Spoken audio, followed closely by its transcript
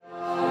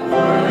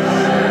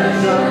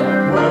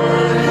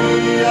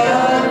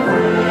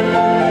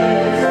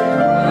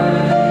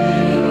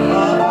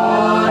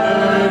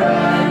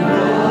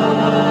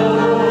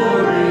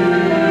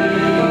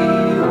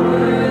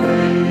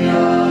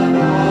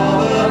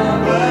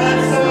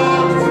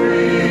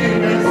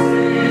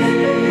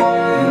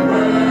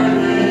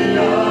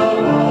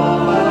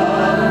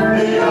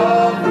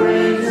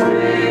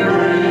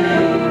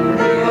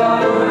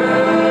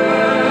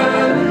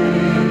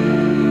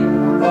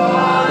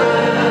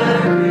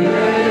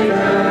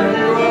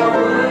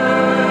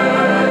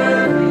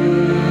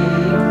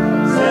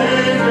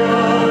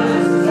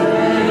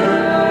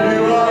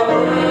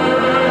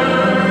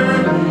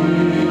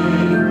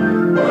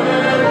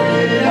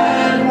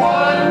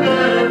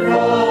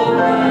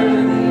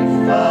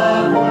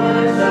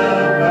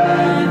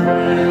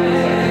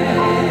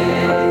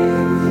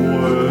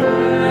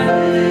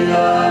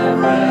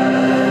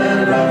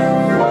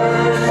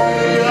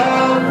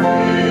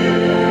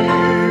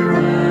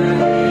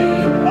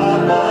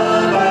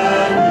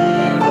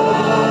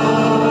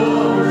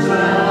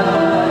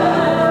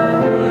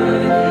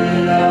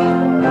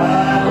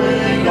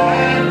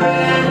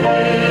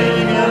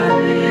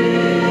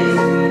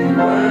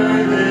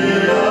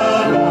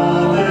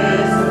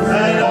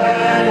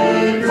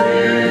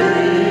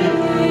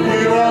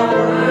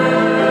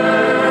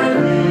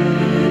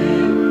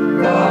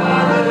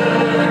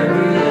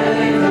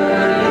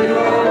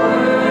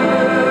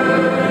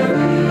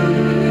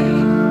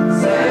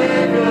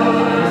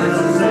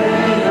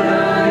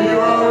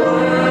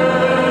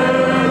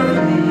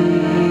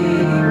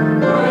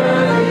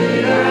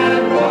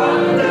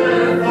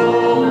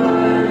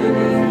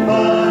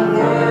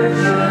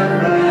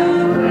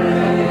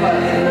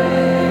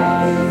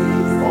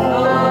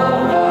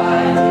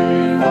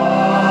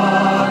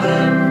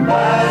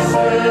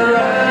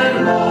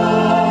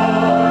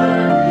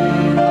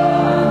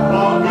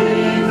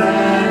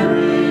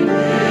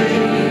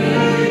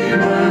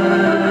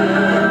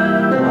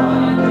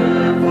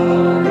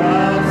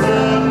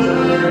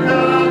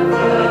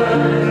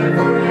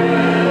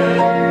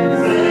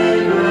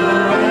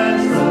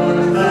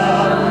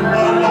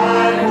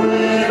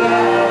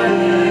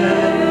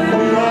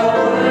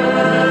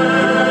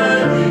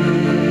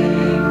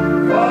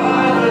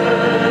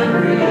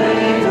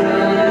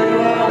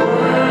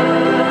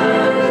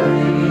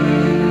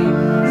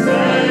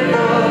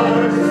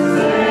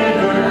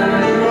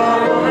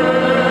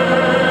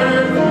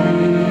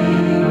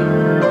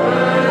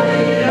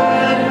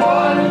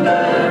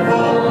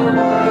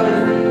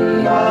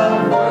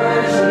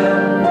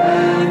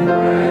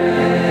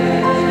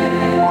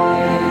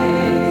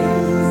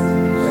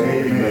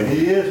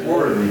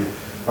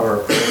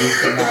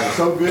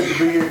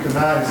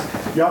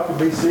Y'all can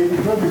be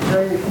seated. Brother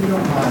Jay, if you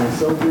don't mind, it's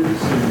so good to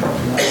see you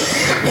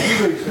tonight. Would you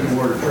read some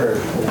word of prayer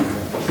for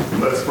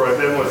me? Let's pray.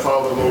 Heavenly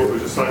Father, Lord, we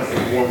just thank you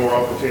for one more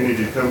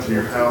opportunity to come to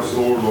your house,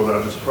 Lord. Lord,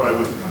 I just pray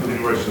with the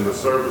continuation of the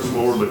service,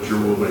 Lord, let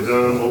your will be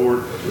done,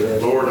 Lord.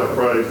 Lord, I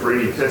pray for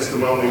any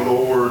testimony,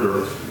 Lord,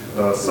 or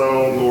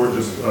song, Lord,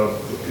 just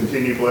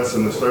continue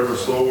blessing the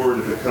service, Lord.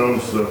 If it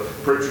comes to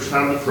preacher's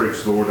time to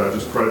preach, Lord, I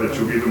just pray that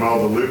you'll give him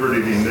all the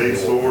liberty he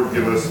needs, Lord.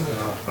 Give us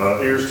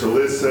ears to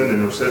listen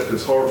and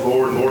receptive heart,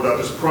 Lord. Lord, I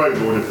just pray,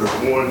 Lord, if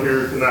there's one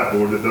here tonight,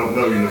 Lord, that don't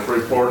know you in the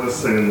free pardon of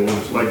sin, Lord,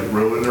 just make it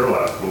real in their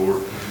life,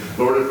 Lord.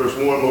 Lord, if there's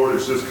one, Lord,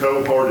 that's just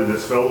cold-hearted,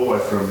 that's fell away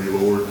from you,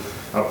 Lord,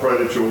 I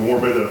pray that you'll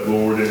warm it up,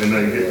 Lord, and they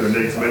can get their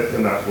needs met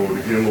tonight, Lord.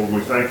 Again, Lord,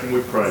 we thank you and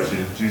we praise you.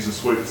 In Jesus'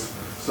 sweet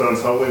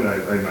Son's holy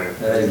name, amen.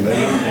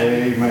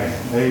 Amen.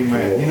 Amen.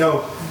 Amen. You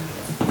know,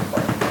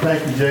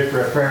 thank you, Jay, for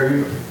that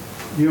prayer.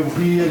 You know,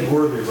 he is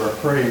worthy of our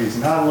praise,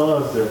 and I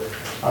love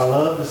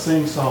to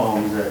sing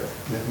songs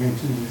that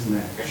mention his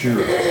name.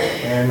 Sure.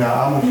 And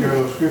I'm going to share a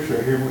little scripture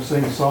right here. We'll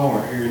sing a song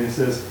right here, and it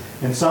says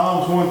in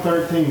Psalms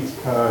 113,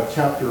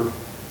 chapter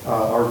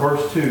or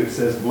verse 2, it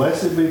says,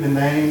 "Blessed be the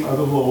name of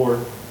the Lord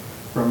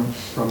from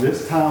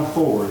this time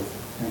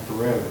forth and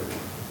forever.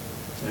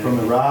 Amen. From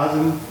the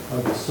rising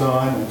of the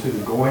sun unto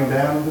the going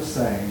down of the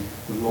same,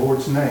 the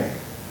Lord's name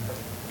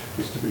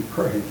is to be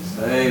praised."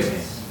 Amen.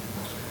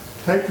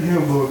 Take the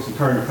hymn books and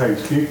turn to page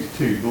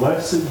 52.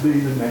 Blessed be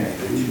the name.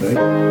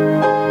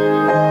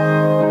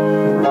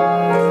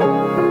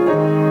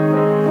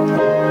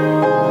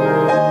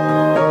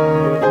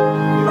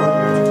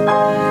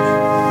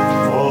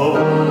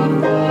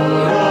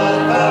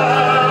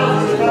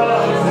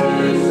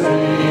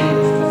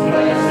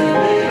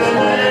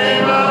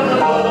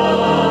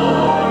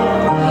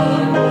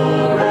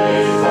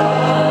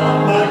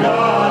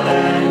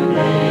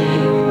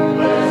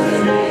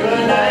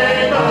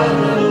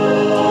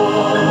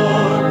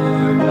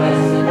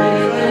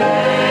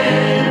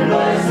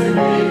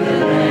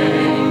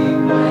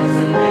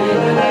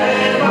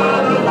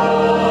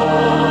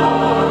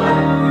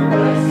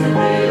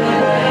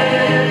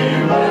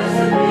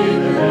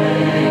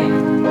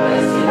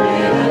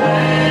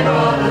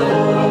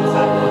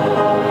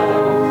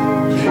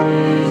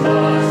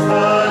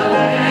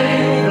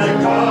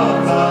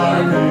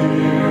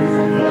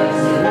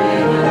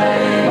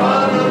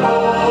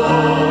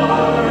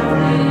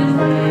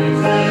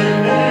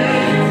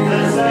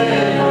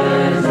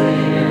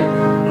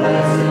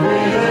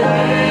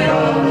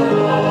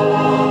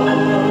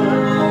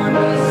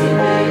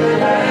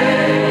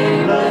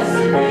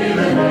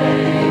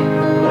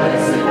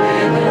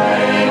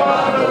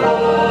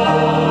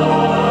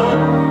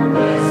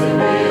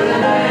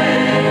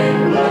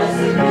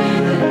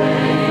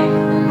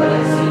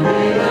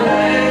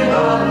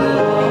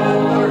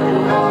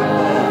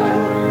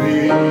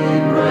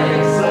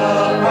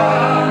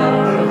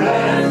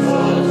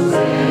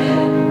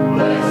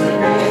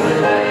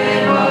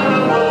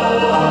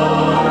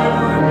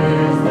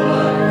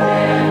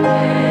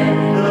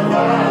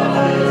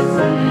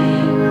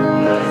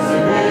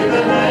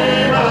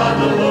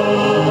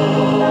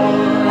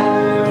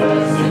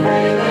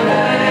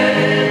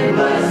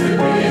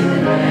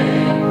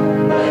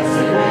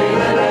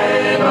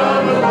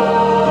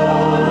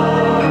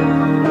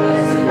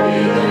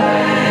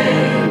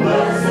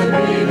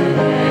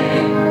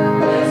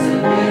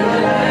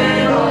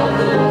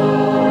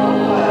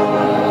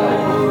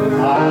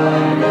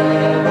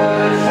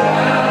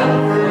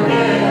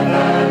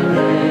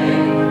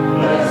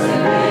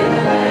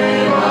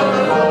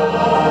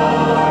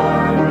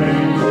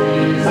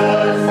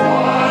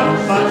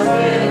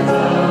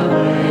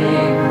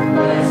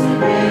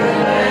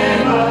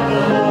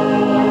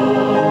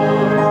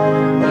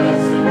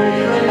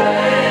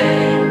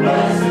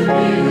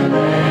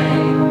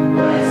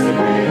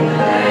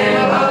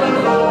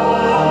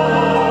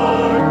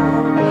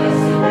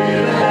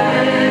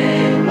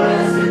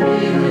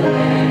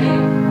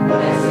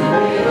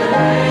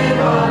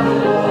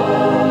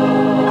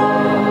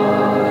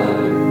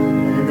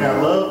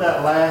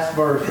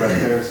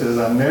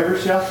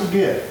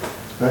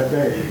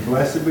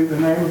 Blessed be the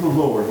name of the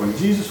Lord. When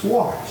Jesus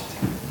washed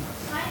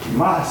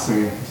my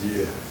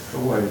sins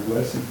away,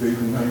 blessed be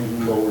the name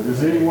of the Lord.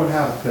 Does anyone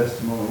have a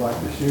testimony like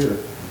to share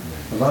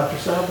about your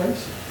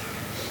salvation?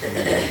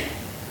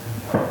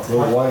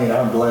 Well, Wayne,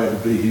 I'm glad to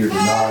be here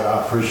tonight.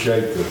 I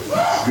appreciate the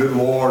good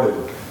Lord,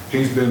 and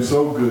He's been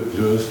so good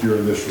to us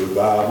during this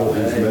revival.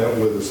 He's met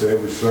with us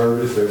every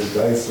service, every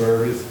day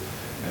service,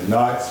 and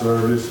night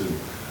service. And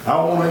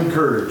I want to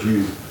encourage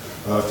you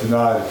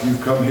tonight. If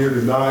you've come here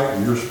tonight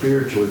and you're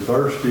spiritually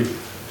thirsty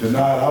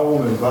tonight, I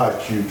want to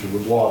invite you to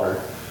the water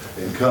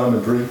and come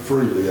and drink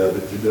freely of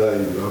it today.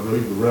 I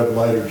believe the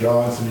Revelator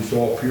Johnson, he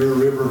saw a pure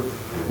river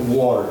of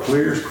water,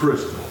 clear as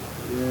crystal,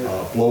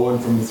 flowing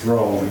from the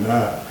throne.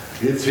 And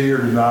it's here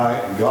tonight,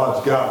 and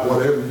God's got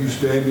whatever you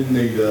stand in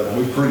need of.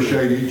 We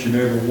appreciate each and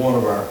every one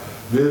of our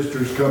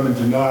visitors coming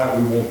tonight.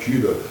 We want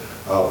you to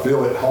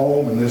feel at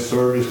home in this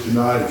service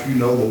tonight. If you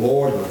know the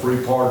Lord and the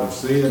free pardon of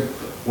sin,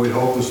 we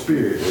hope the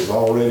Spirit has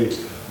already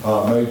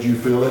made you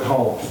feel at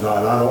home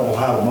tonight. I don't know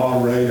how to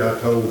moderate. I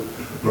told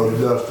Brother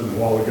Dustin a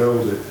while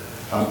ago that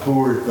I'm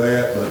poor at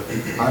that, but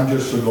I'm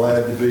just so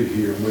glad to be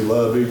here. We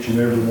love each and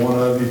every one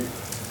of you.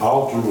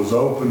 Altar was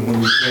open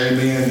when you came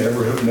in,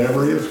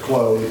 never is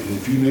closed. And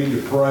if you need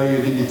to pray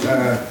at any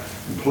time,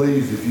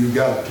 please, if you've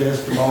got a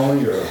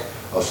testimony or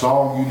a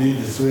song you need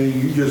to sing,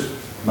 you just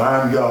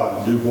mind God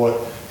and do what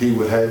He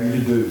would have you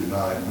to do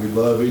tonight. And we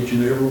love each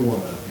and every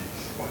one of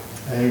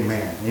you.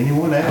 Amen.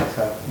 Anyone else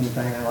have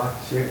anything they'd like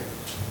to share?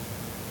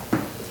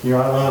 You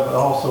know, I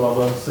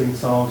love to sing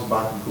songs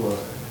about the blood.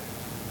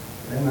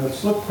 And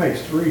let's look page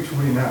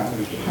 329.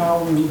 There's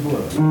power in the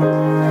blood.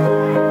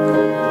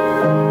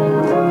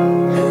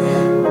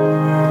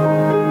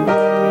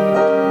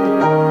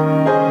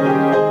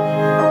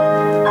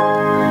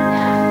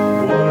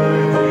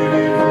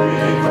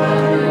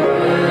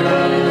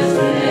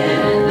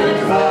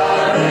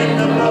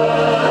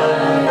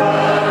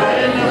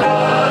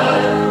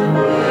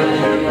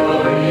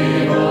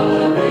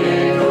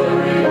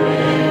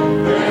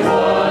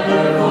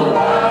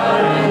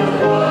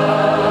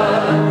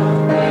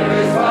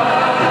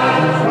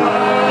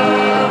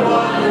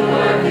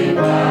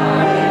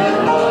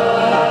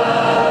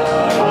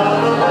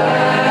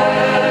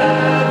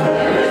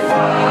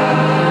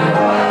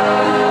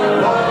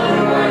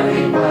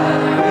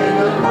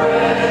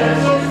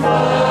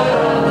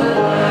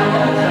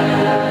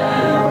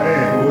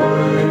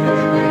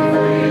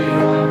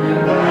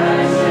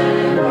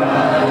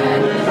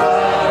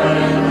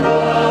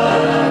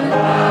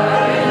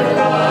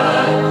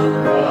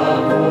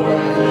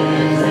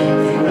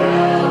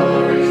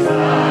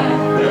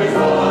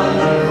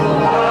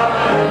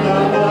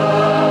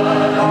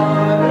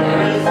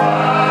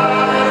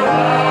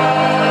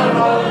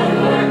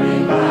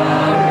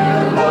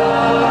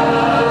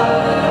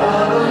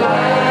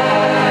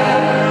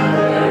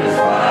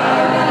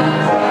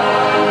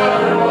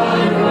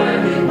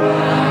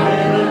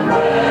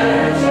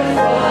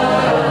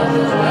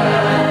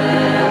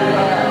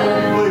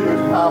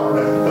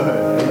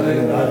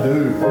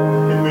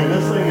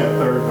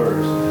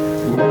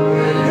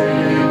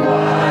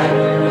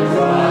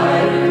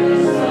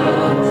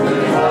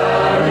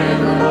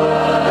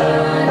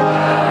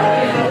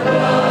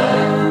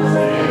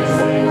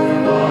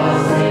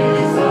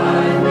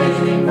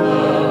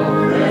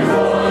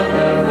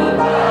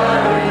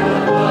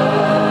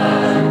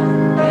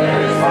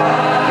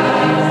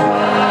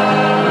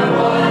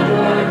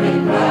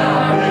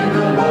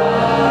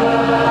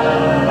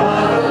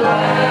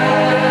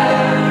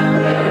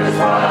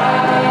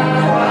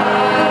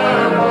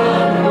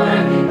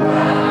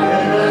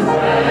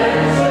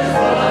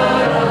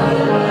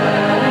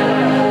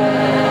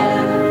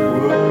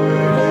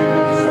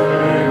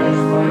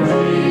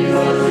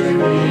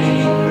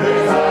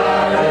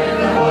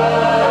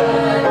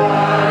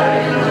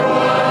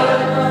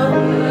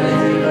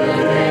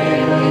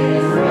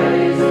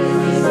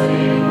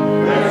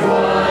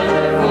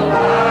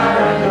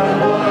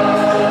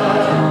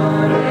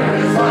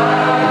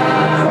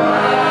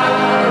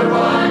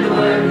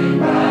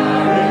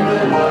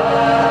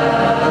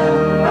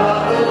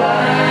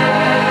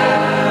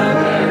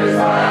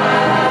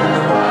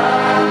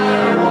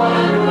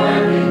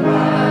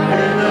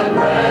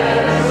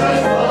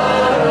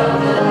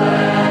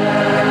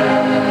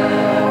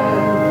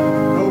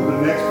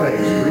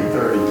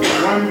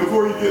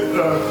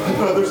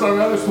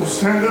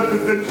 stand up and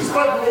then just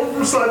like the Lord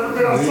recited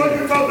me. I was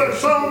thinking about that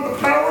song, The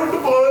Power of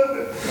the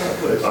Blood.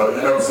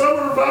 You know,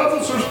 summer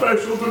revivals are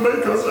special to me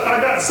because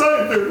I got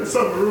saved during the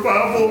summer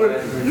revival.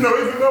 And, you know,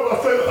 even though I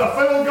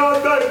failed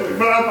God daily,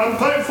 but I'm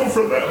thankful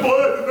for that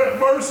blood and that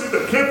mercy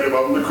that kept him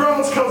on the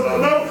cross, because I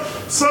know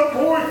at some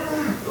point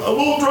a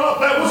little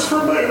drop that was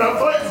for me, and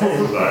I'm thankful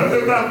for that.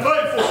 And I'm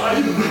thankful.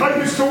 I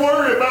used to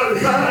worry about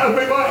it. I'd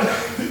be like,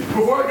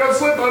 before I go to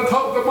sleep, I'd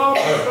talk to Mama.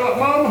 I'd be like,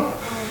 Mama,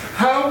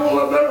 how will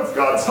I know if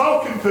God's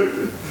talking to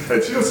me?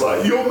 And she was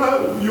like, you'll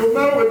know.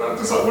 And I'm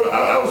just like, well,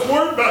 I was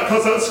worried about it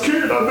because I was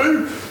scared. I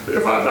knew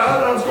if I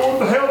died, I was going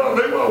to hell. I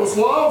knew I was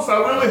lost. I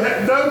really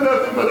hadn't done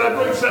nothing, but I'd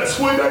reached that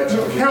sweet age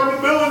of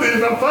accountability,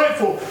 and I'm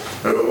thankful.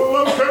 And the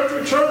little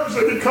country church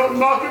that he come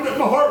knocking at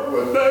my heart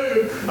one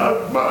day, and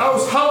I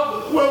was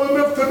taught well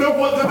enough to know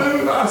what to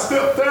do, and I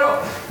stepped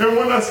out. And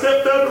when I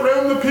stepped out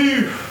around the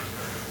pew,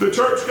 the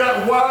church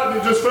got wide,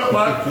 and it just felt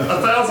like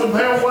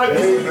 1,000-pound weight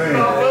was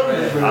off of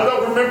it. I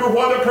don't remember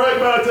what I prayed,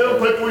 but I tell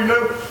people, you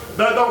know,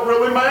 that don't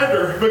really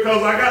matter,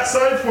 because I got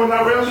saved when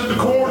I rounded the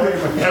corner,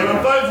 and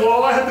I'm thankful.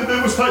 All I had to do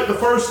was take the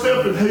first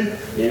step, and he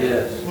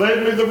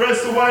led me the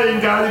rest of the way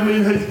and guided me,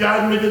 and he's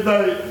guiding me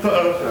today.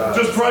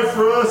 Just pray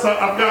for us.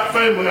 I've got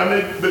family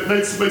that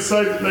needs to be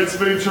saved, that needs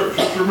to be in church.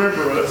 Just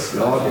remember us.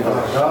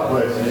 God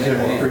bless you. I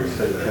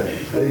appreciate that.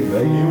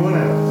 Anyone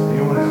else?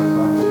 Anyone else?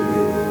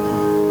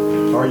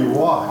 Are you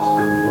washed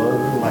in the blood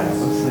of the Lamb?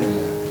 Let's sing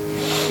that.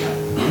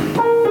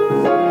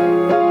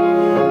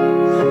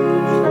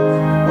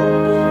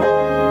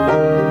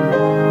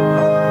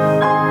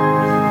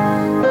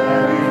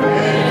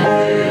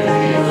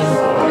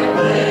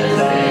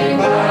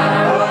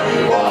 Are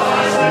you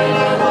washed in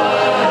the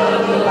blood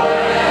of the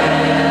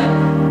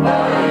Lamb?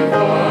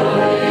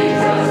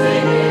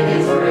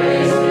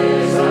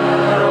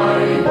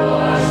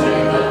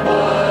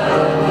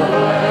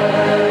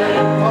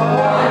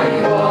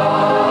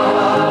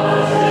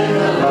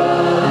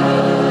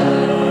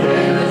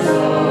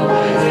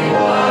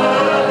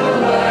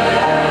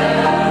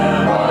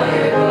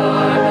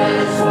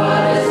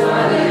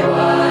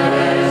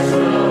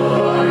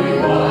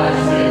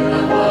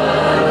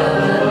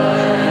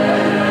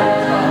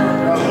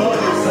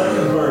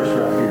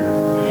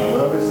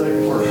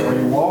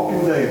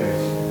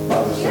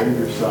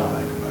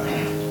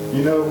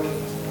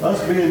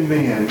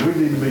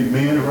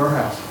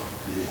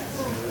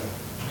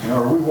 And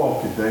are we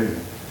walking daily?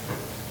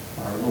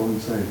 Our Lord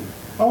and Savior.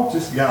 Oh,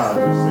 just God,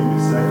 let's sing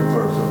the second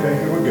verse, okay?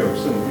 Here we go,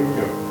 sing, here we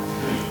go.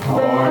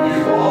 Are you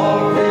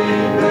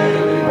walking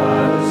daily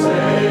by the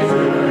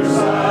Savior's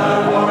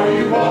side? Are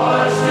you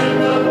washed in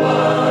the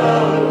blood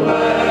of the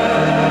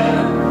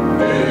Lamb?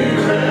 Do you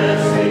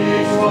rest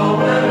each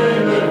moment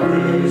in the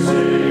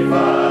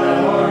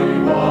crucified? Are you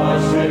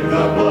washed in the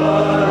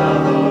blood of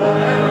the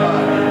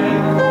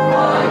Lamb?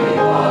 Are you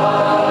washed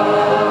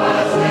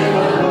in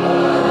the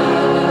blood,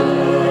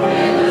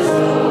 in the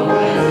soul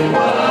cleansing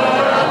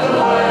blood of the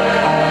Lamb?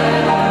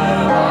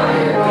 Are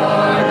your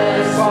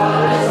garments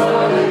spotless,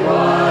 are they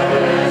white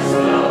as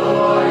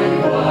snow? Are you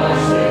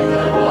washed in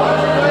the blood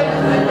of the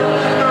Lamb?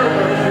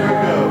 Here we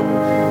go.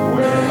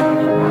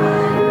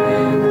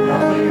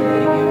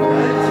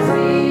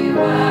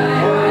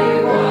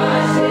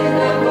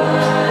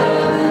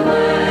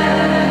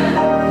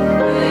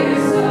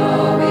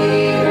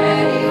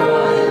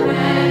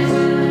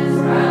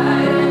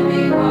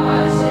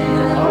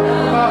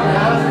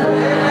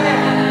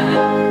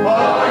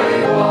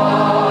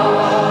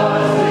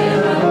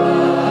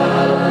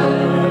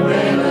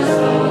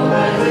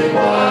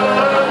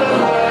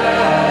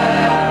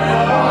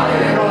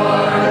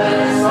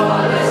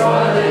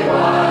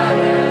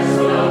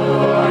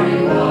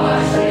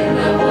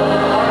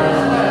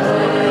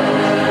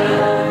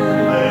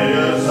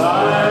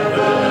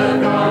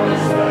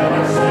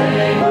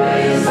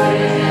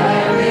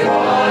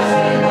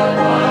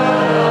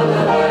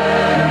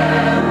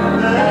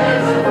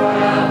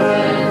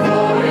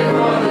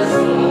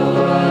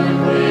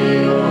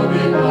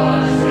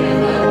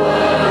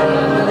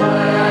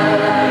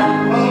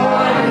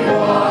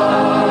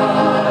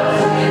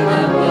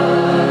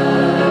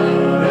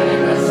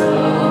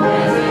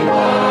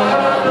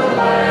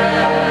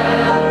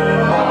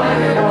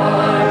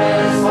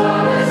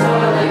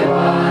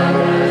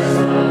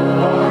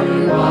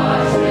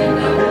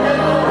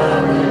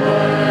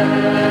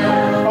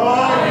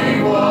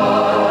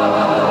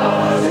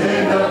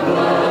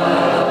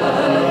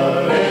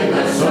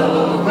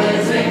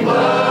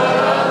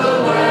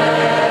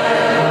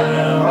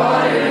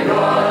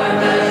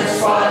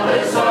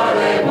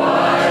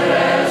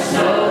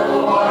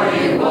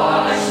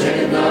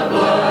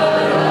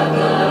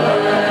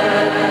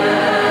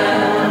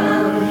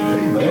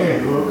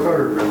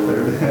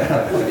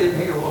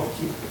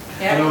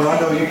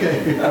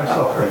 I'm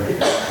sorry.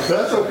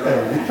 That's okay.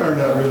 You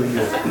turned out really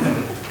good.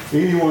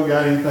 Anyone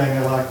got anything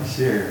they'd like to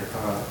share?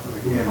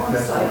 Again, I want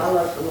to say I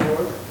love the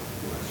Lord.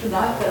 The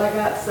night that I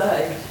got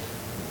saved,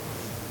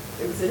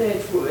 it was at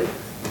Edgewood.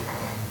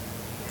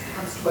 I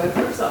was 12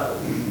 years old.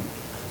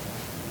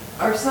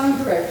 Our song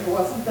director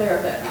wasn't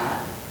there that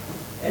night,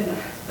 and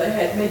they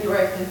had me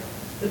directing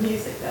the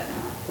music that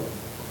night.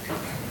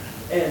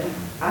 And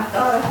I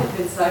thought I had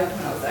been saved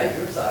when I was 8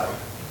 years old.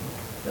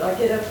 But I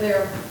get up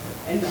there,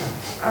 and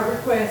I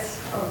request,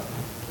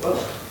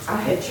 I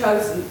had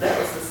chosen, that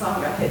was the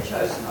song I had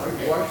chosen, Are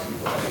You Washing the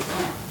Blood of the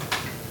Lamb?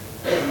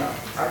 And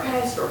our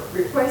pastor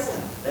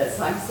requested that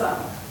same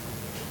song.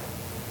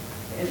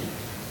 And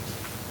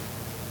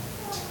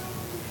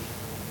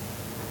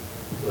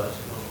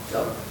so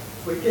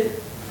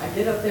I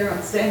get up there,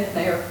 I'm standing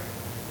there,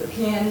 the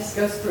pianist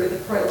goes through the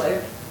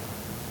prelude,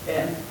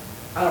 and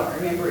I don't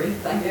remember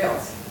anything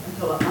else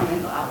until I'm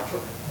in the altar.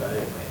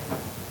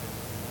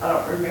 I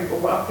don't remember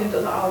walking to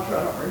the altar,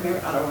 I don't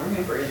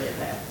remember any of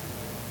that.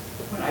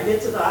 When I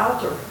get to the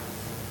altar,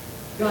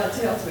 God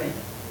tells me,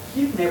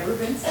 you've never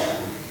been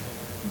saved.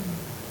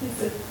 He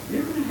said,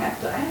 you're going to have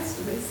to ask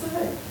to be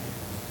saved.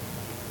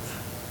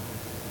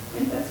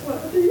 And that's what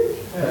I did.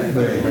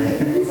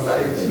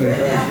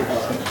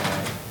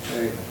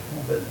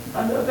 But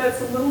I know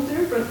that's a little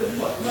different than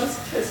what most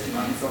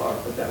testimonies are,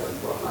 but that was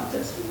what my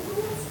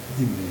testimony was.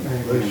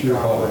 Bless your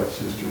heart,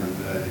 Sister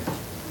Renee.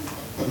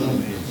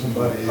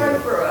 Somebody Pray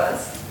else. for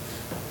us.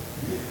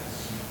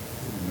 Yes.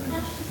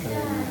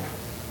 Amen.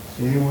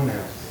 Anyone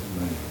else?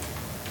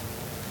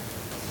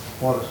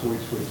 What a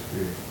sweet, sweet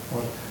spirit.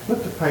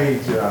 Look to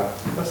page,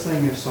 let's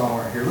sing this song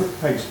right here. Look at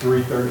page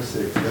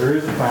 336. There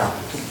is a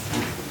fountain.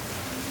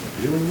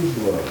 Healing with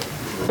blood.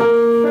 All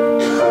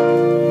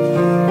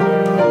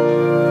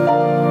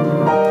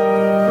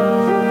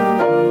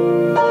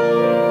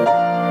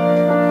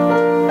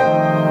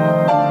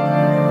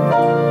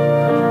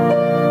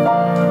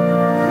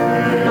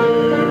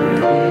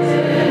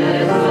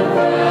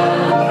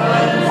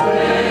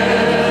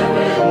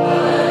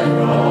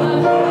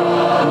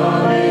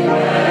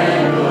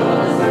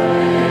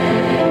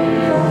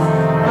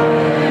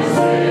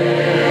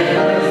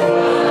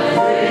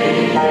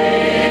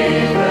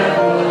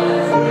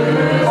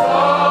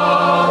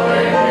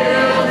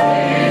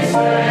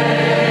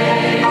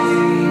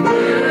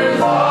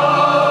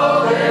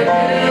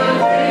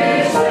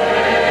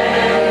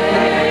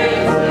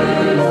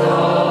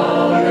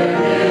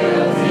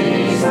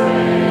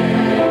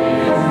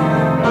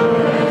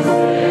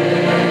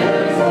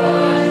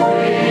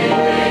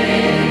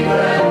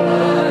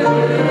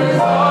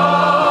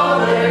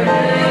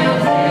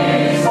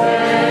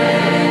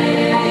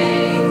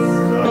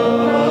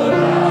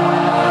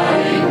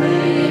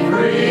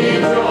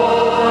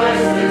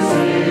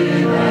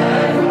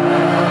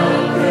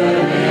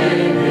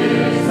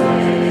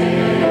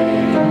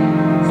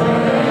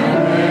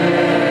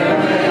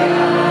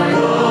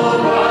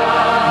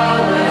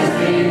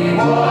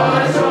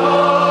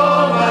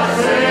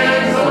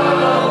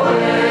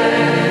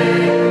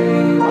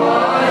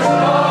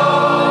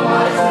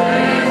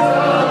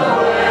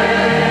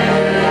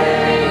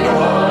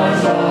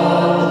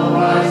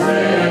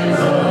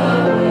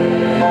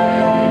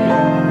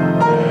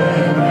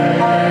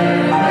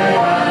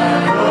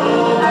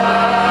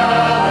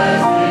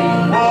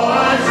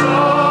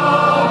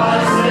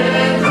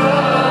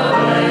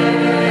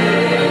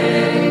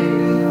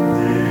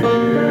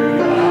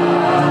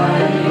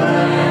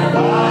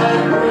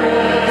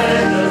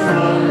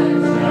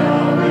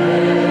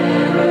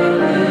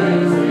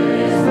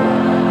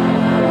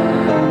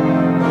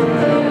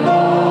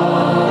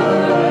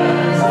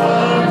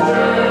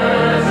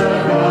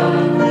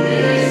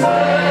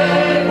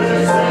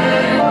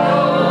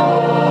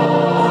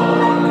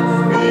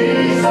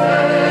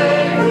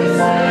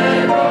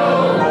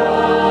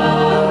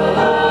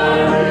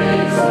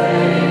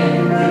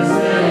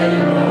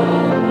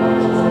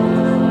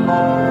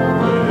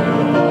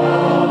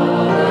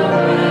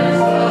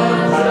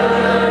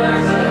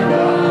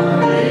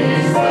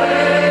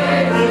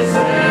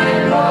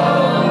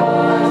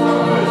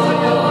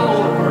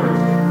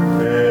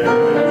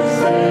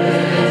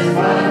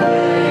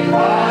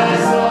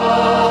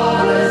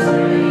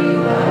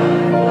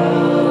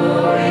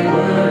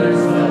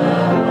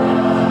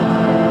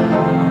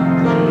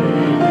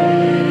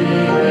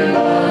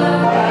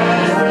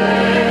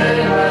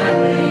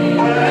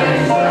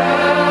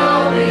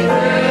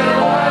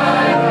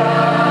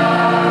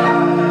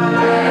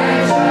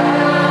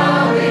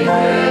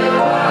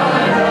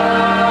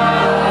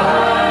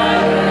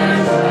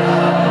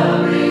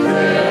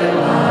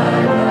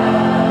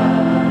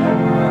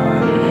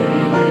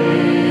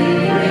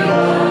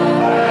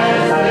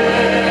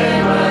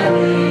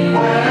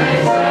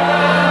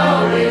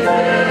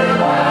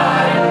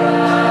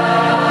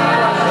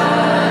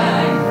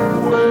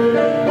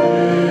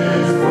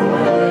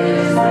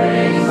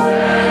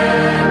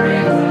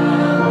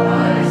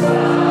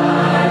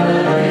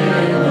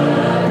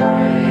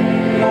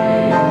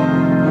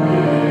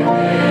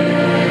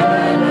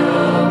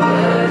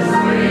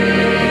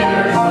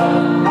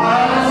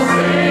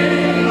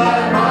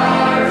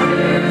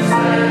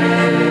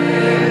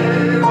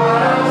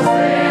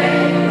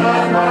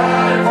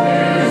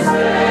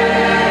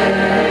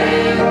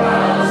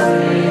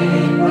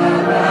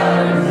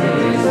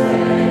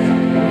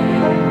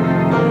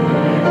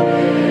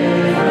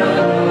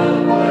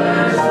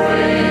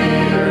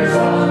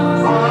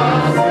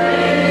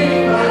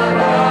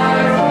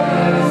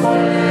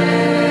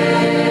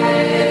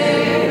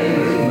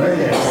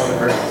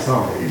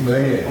song.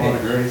 Amen. What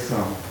a great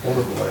song. What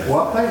a blessing.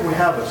 Well, I think we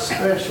have a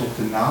special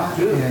tonight,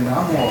 and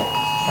I'm gonna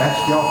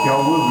ask y'all if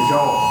y'all would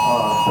y'all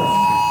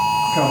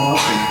come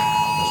up and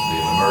Must be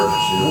an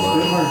emergency. let's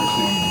do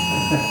emergency.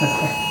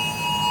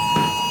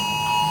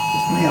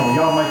 Now,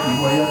 y'all make your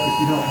way up if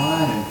you don't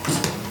mind.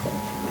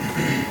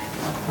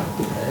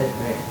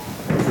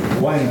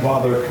 Wayne,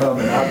 while they're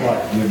coming, I'd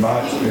like to give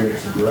my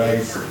experience of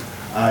grace.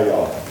 I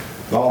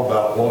thought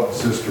about what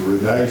Sister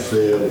Renee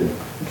said, and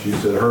she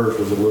said hers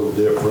was a little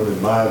different,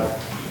 and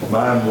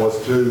mine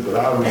was too. But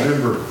I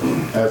remember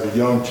as a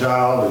young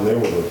child, and there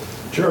was a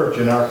church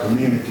in our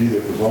community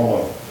that was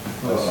on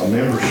a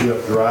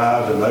membership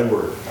drive, and they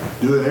were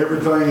doing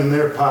everything in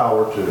their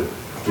power to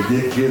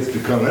get kids to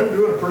come. They were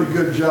doing a pretty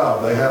good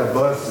job. They had a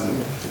bus,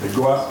 and they'd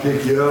go out and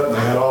pick you up, and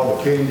they had all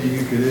the candy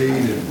you could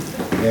eat,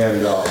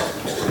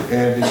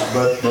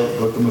 but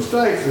the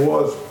mistake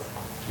was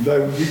they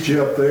would get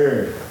you up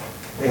there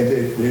and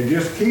they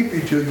just keep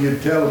you till you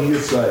tell them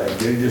you're saved.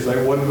 They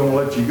wasn't going to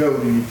let you go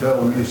till you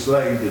tell them you're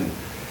saved.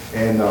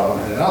 And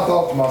I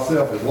thought to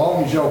myself, as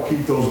long as y'all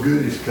keep those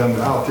goodies coming,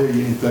 I'll tell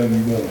you anything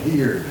you want to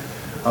hear.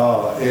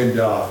 And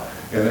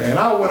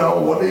I went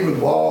on, wasn't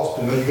even lost,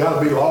 and you got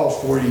to be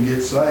lost before you can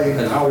get saved.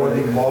 And I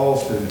wasn't even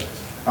lost, and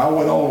I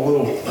went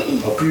on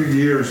a few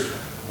years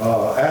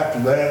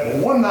after that.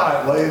 But one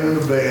night, laying in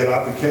the bed,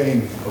 I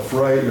became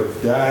afraid of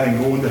dying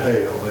and going to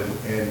hell.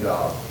 And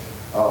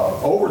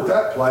over at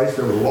that place,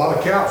 there were a lot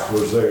of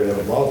counselors there. There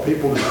were a lot of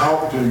people that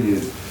talked to you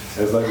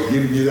as they were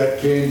giving you that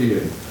candy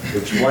and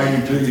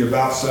explaining to you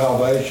about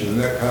salvation and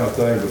that kind of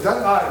thing. But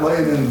that night,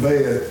 laying in the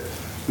bed,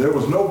 there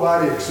was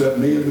nobody except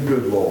me and the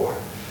good Lord.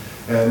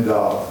 And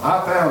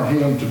I found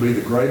him to be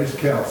the greatest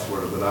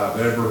counselor that I've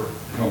ever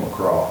come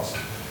across.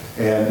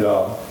 And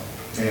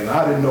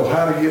I didn't know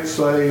how to get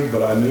saved,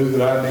 but I knew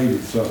that I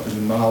needed something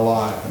in my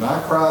life. And I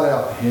cried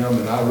out to him,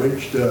 and I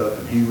reached up,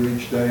 and he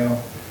reached down,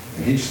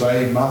 and he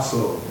saved my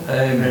soul.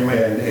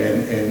 Amen.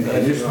 And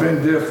it's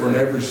been different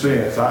ever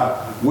since.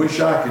 I wish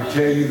I could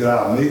tell you that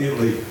I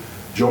immediately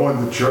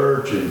joined the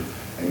church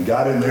and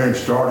got in there and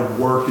started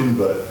working,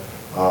 but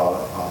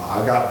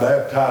I got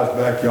baptized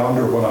back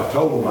yonder when I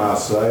told him I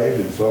was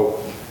saved. And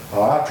so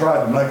I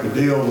tried to make a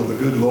deal with the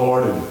good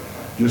Lord and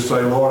just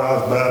say, Lord, I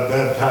was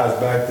baptized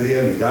back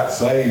then and got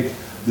saved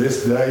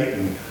this date,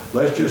 and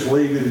let's just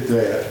leave it at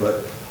that.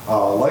 But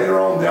later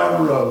on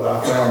down the road,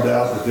 I found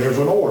out that there's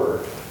an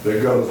order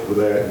that goes with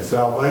that, and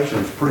salvation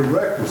is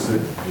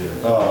prerequisite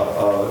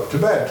to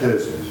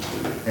baptism.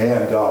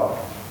 And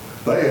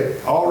they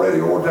had already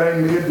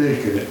ordained me a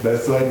deacon at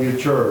Bethsaida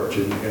Church,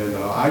 and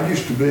I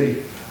used to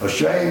be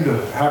ashamed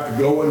to have to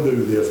go and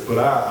do this, but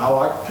I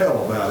like to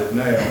tell about it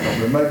now.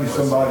 There may be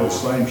somebody in the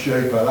same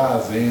shape that I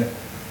was in.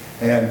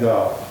 And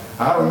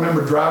I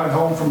remember driving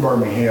home from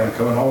Birmingham,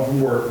 coming home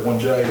from work one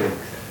day,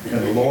 and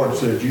the Lord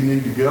said, you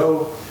need to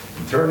go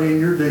and turn in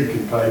your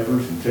deacon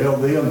papers and tell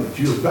them that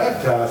you were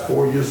baptized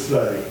before you're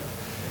saved.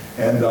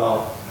 And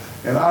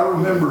I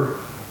remember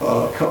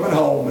coming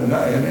home, and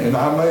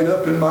I made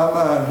up in my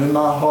mind and in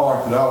my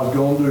heart that I was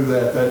going to do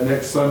that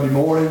next Sunday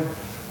morning.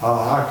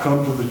 I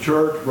come to the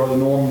church. Brother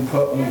Norman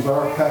Putnam was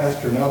our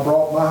pastor, and I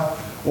brought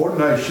my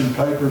ordination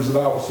papers that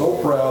I was so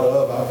proud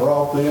of. I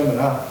brought them, and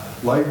I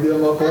laid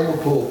them up on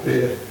the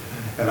pulpit,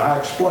 and I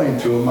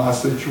explained to him my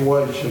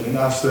situation, and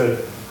I said,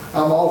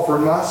 I'm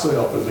offering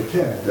myself as a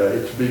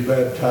candidate to be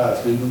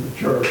baptized into the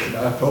church. And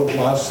I told him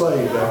I was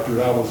saved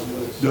after I was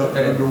ducked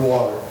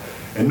underwater.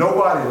 And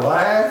nobody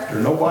laughed or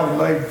nobody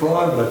made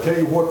fun, but I tell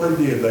you what they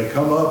did. They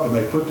come up and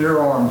they put their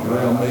arms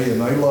around me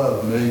and they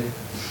loved me,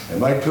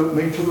 and they took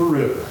me to the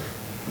river.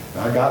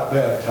 And I got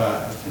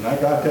baptized, and I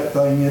got that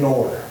thing in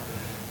order.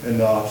 And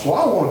so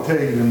I want to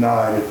tell you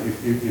tonight,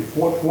 if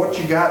what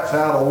you got's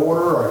out of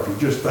order, or if you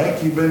just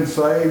think you've been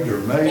saved,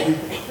 or maybe,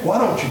 why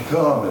don't you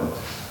come and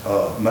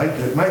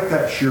make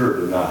that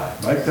sure tonight.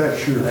 Make that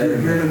sure. If you're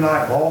here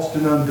tonight lost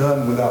and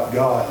undone without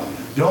God,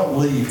 don't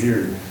leave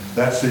here in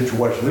that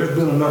situation. There's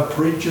been enough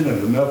preaching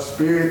and enough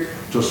spirit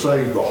to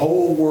save the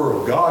whole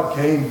world. God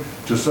came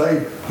to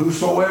save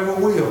whosoever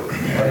will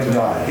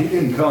tonight. He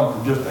didn't come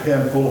for just a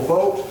handful of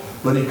folks,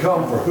 but he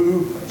come for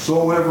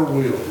whosoever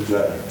will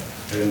today.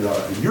 And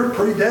you're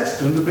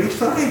predestined to be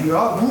saved.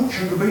 God wants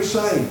you to be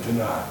saved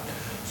tonight.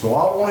 So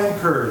I want to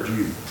encourage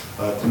you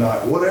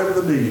tonight, whatever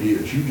the need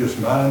is, you just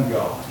mind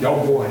God.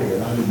 Y'all go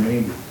ahead. I didn't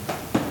mean to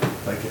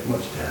take that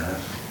much time.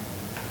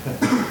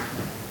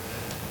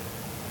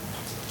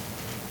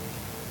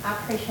 I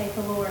appreciate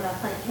the Lord. I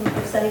thank him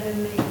for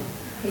saving me.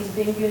 He's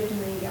been good to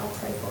me. Y'all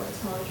pray for his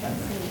contract.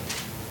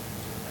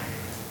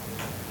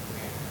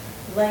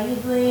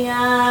 Lately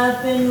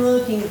I've been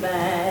looking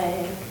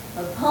back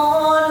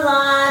upon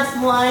life's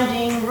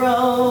winding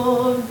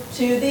road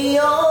to the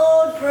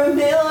old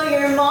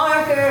familiar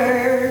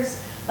markers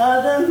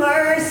of the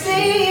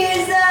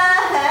mercies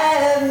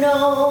I have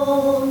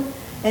known.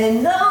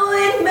 And though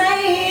it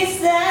may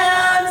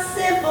sound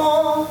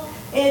simple,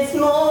 it's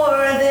more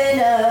than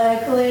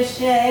a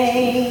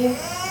cliche.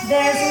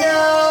 There's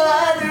no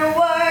other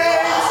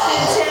words to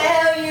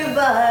tell you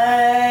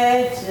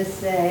but to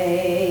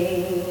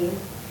say,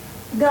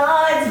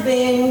 God's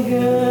been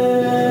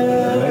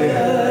good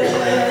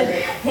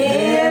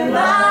in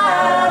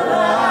my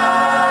life.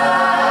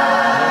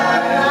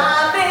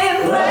 I've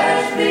been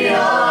blessed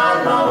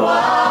beyond my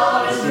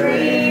wildest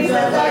dreams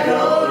as I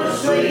go to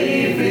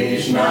sleep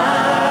each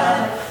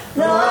night.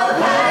 Though I've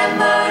had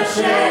my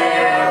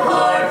share of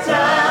hard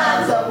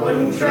times, I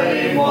wouldn't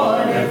trade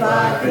one if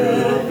I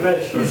could.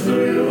 'Cause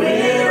through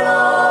it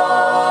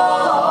all,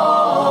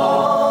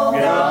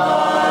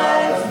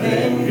 God's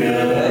been good.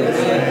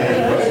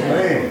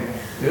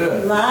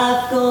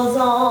 Life goes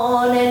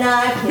on and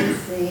I can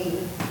see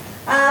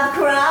I've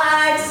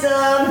cried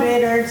some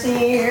bitter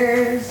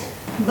tears,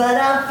 but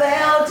I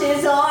felt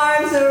His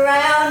arms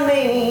around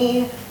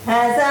me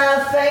as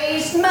I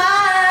faced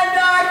my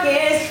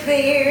darkest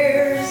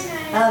fears.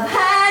 I've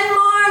had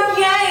more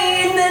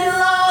gain than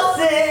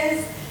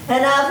losses,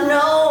 and I've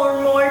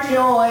known more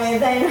joy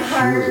than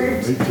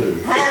hurt. Me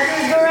too. As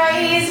His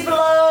grace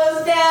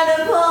blows down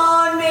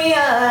upon me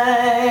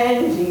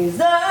undeserved,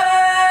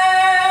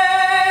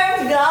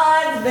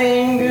 God's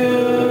been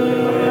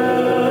good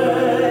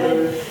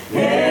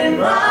in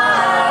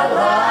my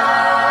life.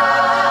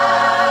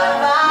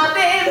 I've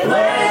been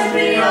blessed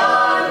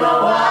beyond my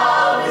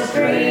wildest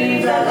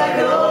dreams as I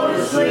go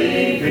to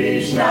sleep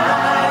each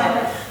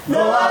night.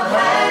 Though I've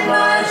had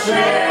my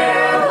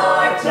share of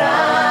hard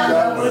times,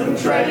 I wouldn't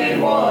trade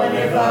one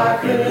if I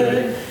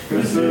could.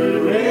 'Cause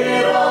through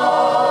it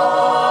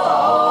all,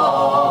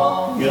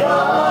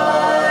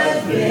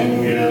 God's been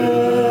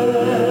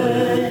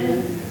good.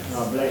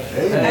 God bless you.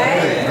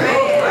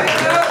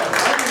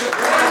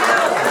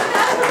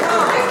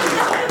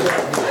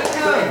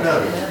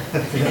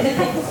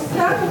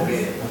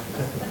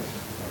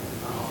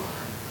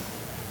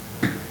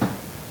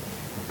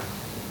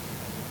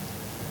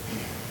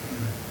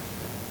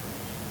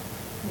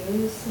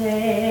 You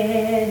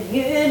said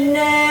you'd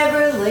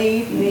never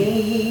leave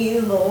me,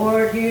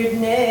 Lord, you'd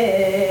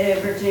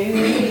never do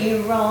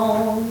me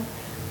wrong.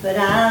 But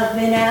I've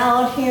been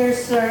out here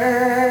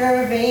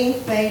serving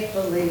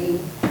faithfully,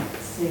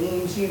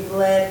 seems you've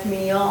left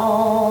me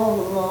all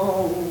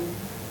alone.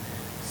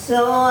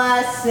 So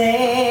I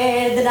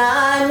said that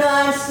I'd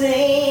not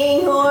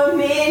sing or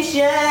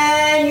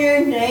mention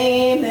your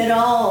name at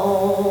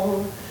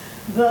all.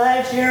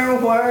 But your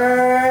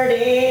word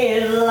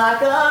is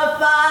like a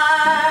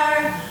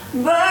fire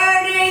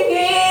burning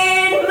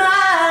in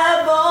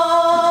my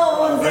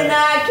bones, and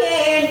I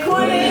can't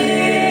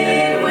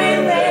quit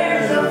when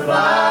there's a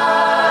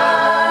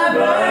fire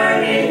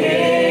burning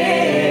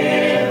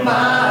in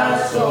my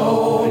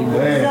soul.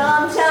 Amen.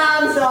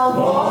 Sometimes I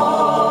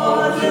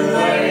want to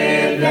lay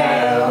it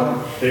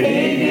down.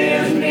 He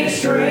gives me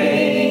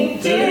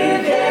strength to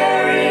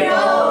carry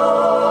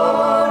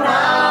on.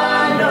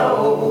 I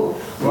know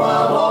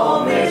while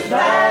on this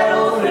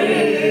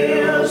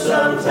battlefield,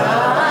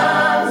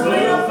 sometimes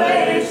we'll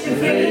face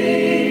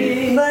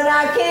defeat. But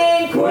I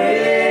can't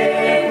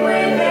quit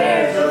when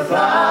there's a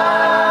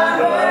fire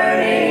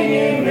burning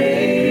in me.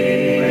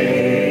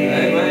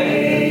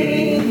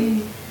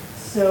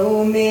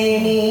 So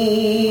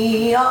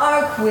many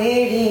are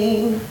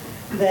quitting,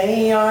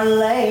 they are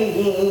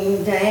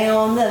laying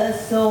down the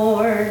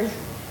sword.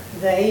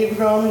 They've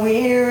grown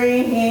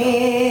weary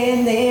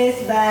in this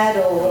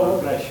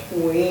battle.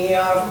 We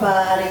are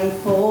fighting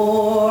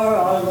for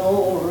our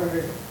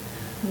Lord.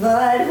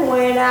 But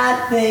when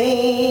I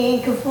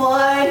think of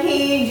what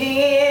He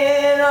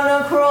did on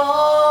a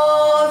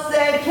cross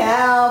at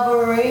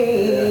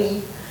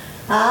Calvary,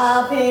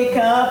 I'll pick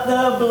up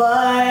the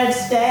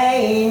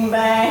blood-stained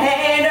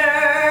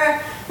banner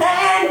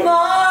and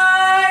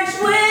march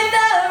with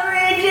the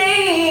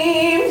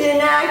redeemed.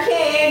 And I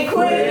can't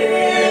quit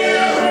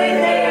when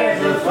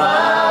there's a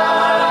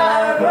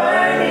fire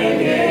burning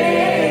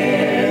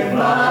in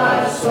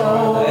my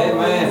soul.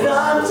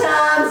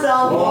 Sometimes I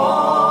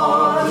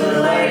want to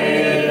lay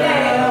it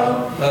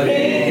down, but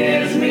He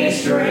gives me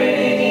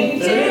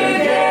strength to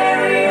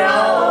carry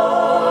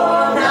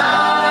on.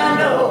 I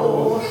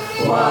know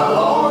while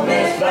on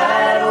this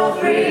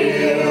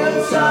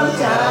battlefield,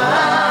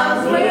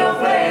 sometimes we'll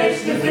face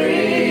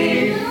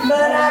defeat.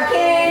 But I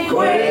can't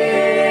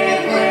quit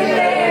when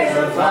there's a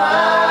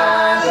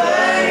fire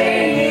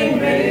burning in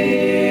me.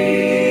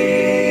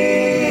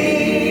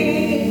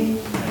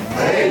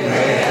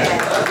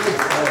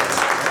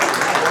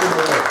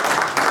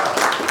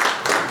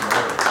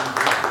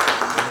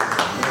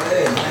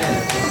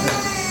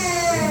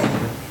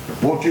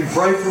 Want you to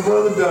pray for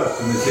Brother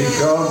Dustin as he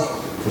comes.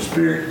 The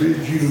Spirit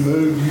bids you to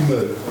move, you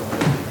move.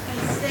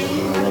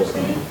 Steve,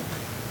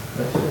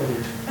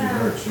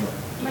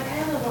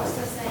 Michaela wants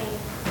to sing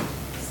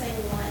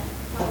one.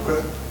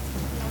 Okay.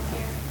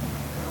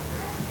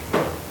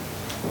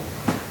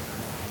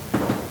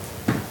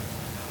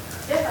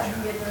 If I can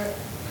get through it.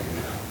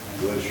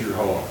 Bless your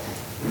heart.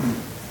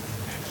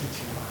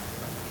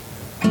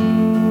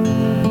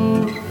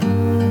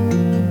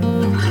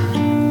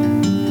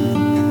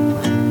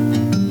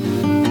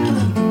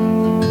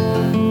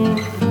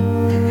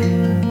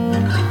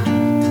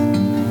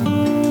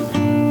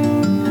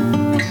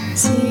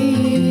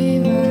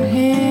 Take my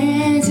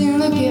hands and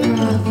look at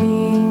my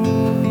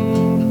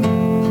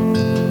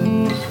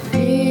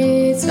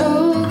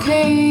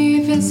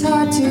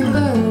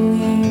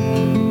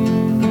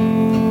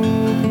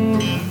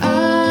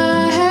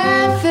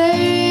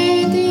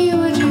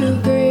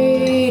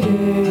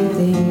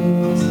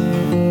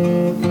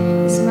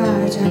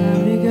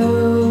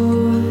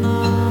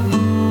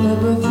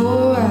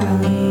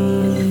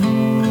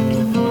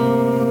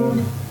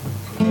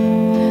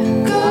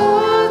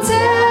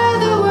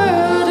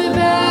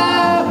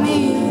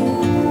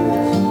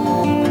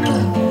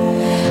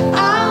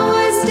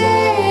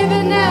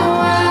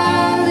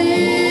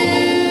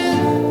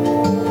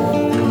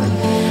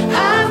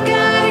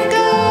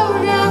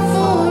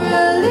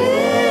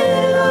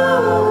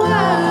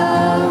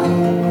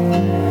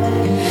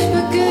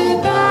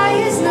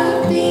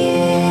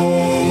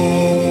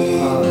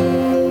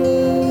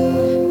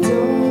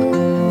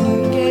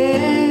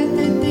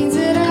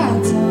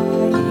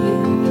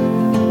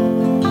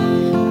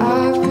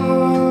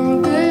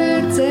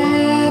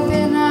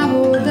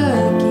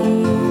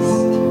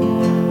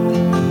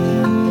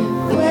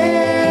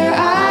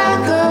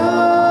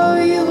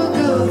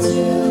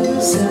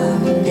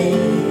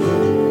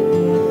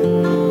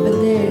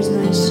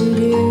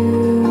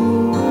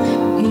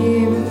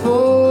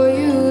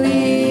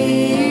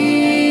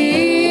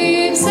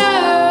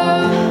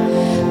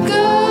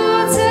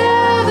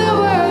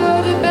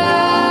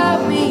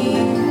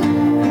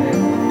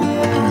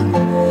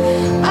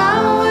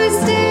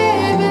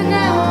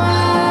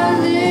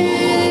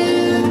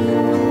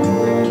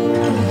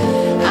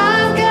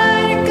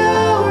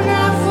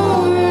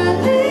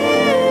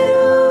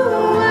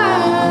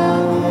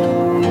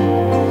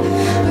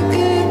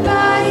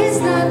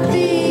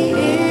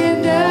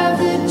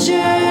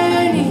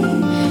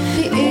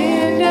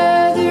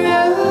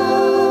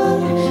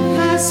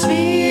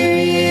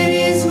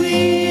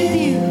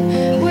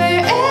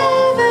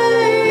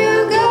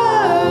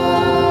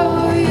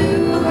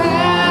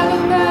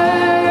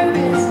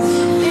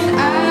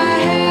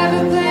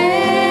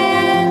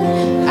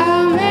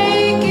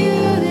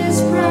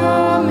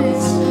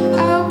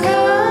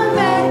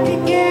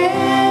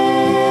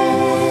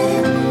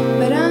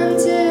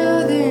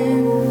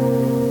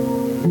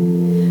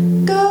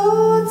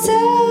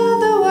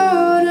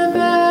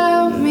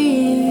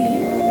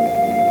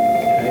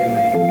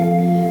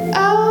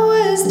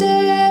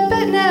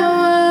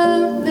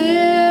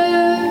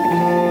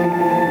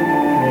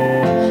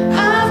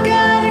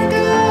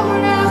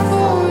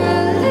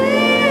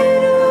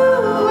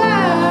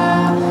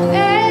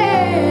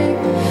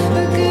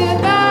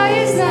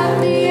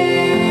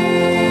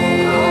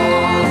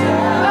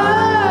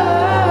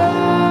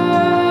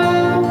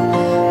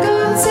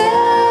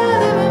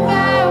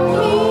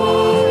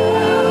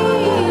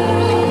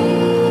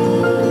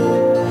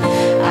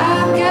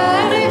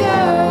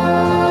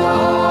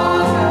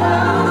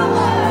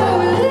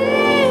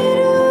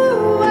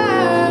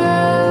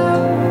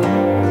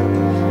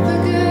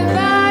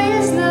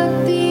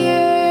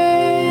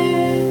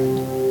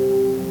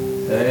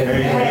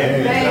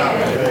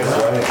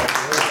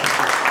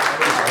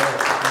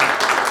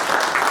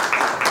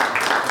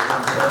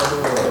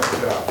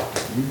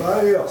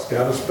else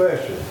got a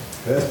special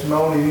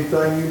testimony,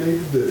 anything you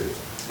need to do?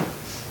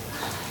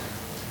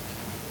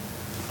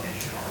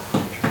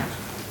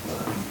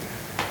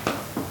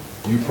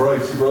 You pray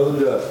for Brother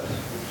Doug.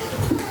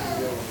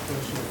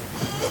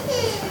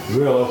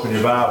 We'll open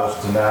your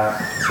Bibles tonight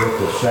with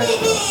the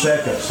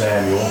 2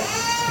 Samuel.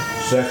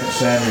 2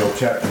 Samuel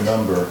chapter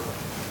number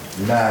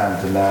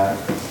 9 tonight.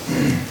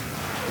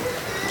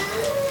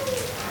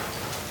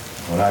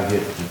 When I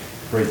get to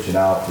preaching,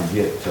 I'll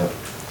forget to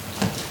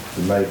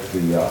make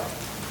the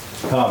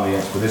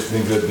comments, but it's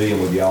been good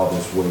being with y'all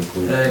this week.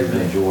 We've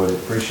enjoyed it.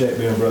 Appreciate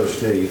being with Brother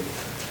Steve.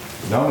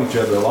 We've known each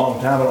other a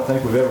long time. I don't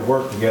think we've ever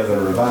worked together in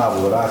a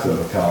revival that I can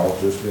recall,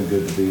 so it's been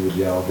good to be with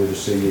y'all. Good to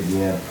see you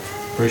again.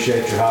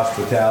 Appreciate your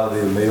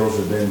hospitality. The meals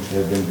have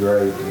been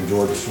great.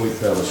 Enjoyed the sweet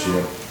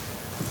fellowship.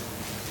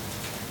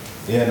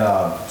 In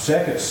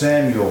 2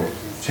 Samuel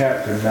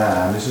chapter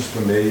 9, this is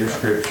familiar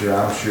scripture,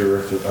 I'm sure.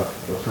 It's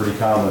a pretty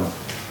common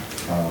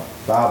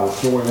Bible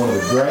story. One of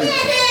the great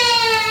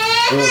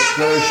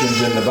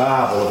illustrations in the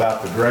Bible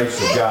about the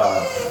grace of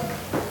God.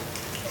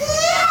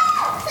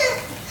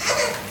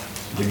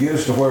 To get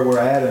us to where we're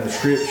at in the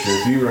scripture,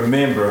 if you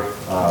remember,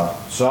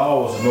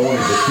 Saul was anointed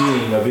the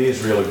king of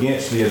Israel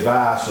against the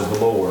advice of the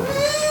Lord.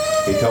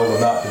 He told them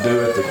not to do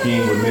it. The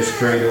king would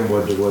mistreat them,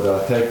 would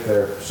take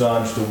their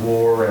sons to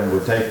war and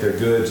would take their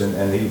goods,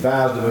 and he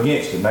advised them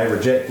against it. They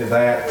rejected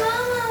that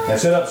and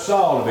set up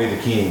Saul to be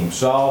the king.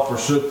 Saul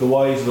forsook the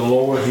ways of the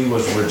Lord. He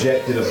was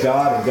rejected of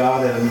God, and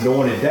God had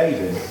anointed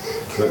David.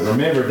 But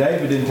remember,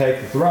 David didn't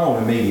take the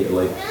throne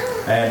immediately.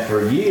 And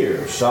for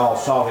years, Saul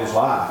sought his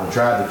life and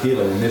tried to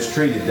kill him and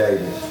mistreated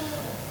David.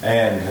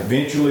 And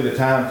eventually the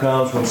time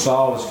comes when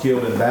Saul is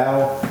killed in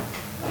battle.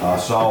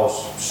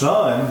 Saul's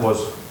son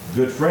was a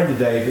good friend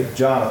to David,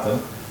 Jonathan.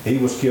 He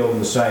was killed in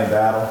the same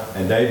battle,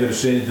 and David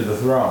ascended to the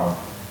throne.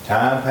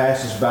 Time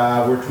passes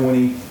by. We're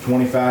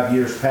 25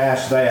 years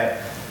past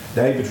that.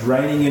 David's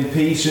reigning in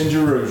peace in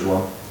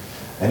Jerusalem.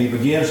 And he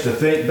begins to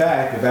think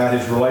back about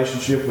his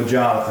relationship with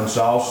Jonathan,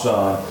 Saul's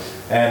son.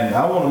 And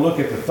I want to look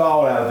at the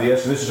thought out of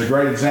this. And this is a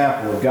great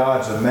example of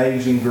God's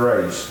amazing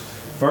grace.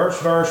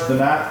 First verse of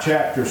the 9th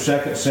chapter of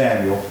 2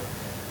 Samuel.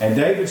 And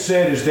David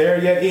said, "Is there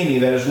yet any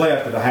that is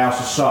left of the house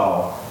of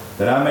Saul,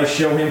 that I may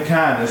show him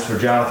kindness for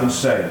Jonathan's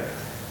sake?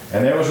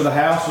 And there was in the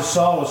house of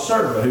Saul a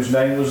servant whose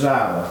name was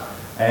Ziba.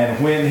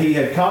 And when he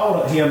had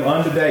called him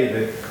unto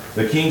David,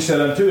 the king said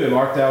unto him,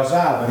 Art thou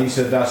Ziba? And he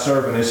said, Thy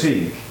servant is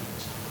he.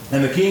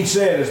 And the king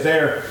said, Is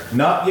there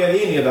not yet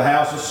any of the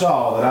house of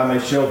Saul, that I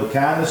may show the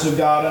kindness of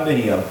God unto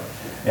him?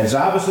 And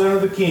Ziba said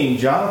unto the king,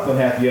 Jonathan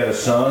hath yet a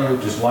son,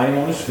 which is lame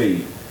on his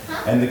feet.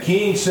 And the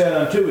king said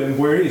unto him,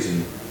 Where is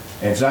he?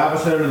 And Ziba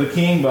said unto the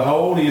king,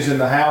 Behold, he is in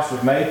the house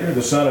of Machir,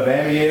 the son of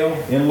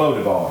Ammiel, in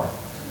Lodebar.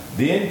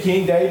 Then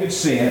King David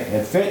sent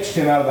and fetched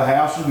him out of the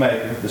house of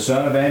Machir, the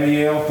son of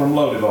Ammiel, from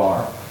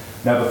Lodebar.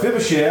 Now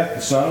Mephibosheth,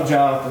 the son of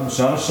Jonathan, the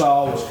son of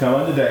Saul, was come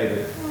unto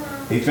David.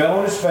 He fell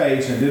on his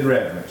face and did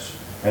reverence.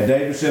 And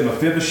David said,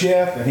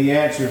 Mephibosheth, and he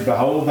answered,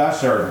 Behold thy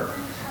servant.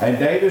 And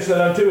David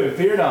said unto him,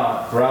 Fear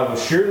not, for I will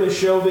surely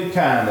show thee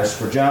kindness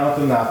for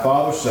Jonathan thy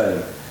father's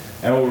sake,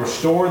 and will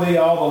restore thee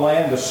all the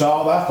land of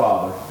Saul thy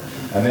father,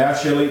 and thou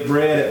shalt eat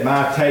bread at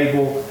my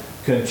table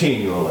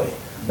continually.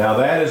 Now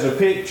that is a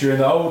picture in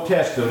the Old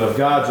Testament of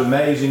God's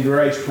amazing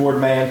grace toward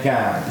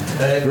mankind.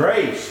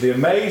 Grace, the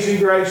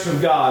amazing grace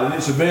of God, and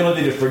its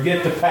ability to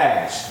forget the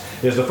past,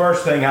 is the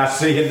first thing I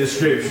see in the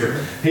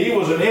scripture. He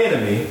was an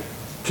enemy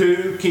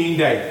to King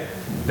David.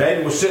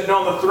 David was sitting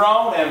on the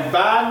throne, and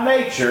by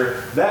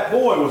nature, that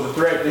boy was a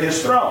threat to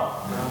his throne.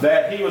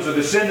 That he was a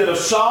descendant of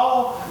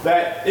Saul,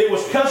 that it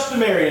was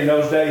customary in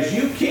those days,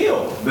 you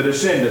killed the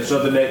descendants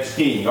of the next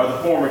king, or the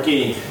former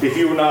king, if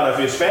you were not of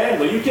his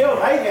family. You killed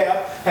him.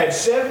 Ahab had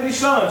 70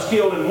 sons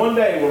killed in one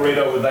day, we'll read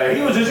over there.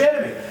 He was his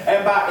enemy.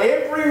 And by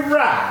every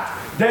right,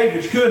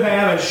 David could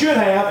have and should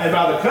have, and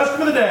by the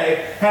custom of the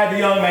day, had the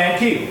young man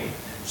killed.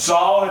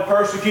 Saul had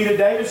persecuted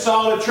David.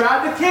 Saul had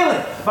tried to kill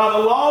him. By the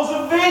laws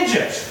of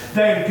vengeance,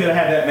 David could have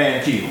had that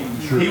man killed.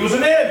 Sure. He was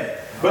an enemy.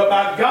 But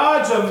by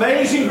God's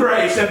amazing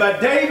grace and by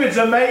David's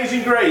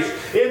amazing grace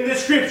in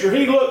this scripture,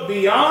 he looked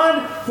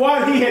beyond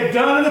what he had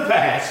done in the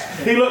past.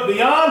 He looked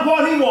beyond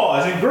what he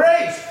was. And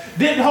grace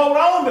didn't hold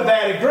on to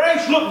that. And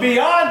grace looked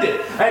beyond it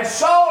and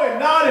saw him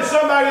not as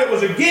somebody that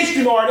was against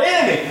him or an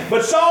enemy,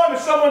 but saw him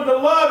as someone to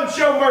love and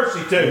show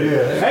mercy to.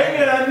 Yeah.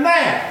 Amen. And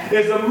that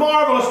is a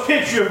marvelous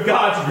picture of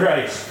God's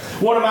grace.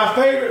 One of my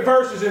favorite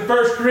verses in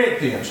 1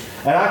 Corinthians,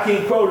 and I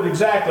can't quote it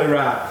exactly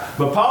right,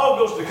 but Paul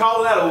goes to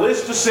call out a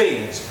list of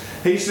sins.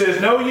 He says,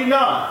 Know ye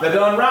not that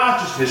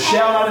unrighteousness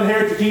shall not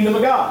inherit the kingdom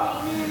of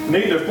God?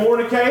 Neither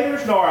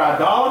fornicators, nor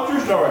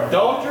idolaters, nor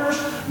adulterers,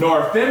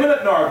 nor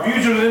effeminate, nor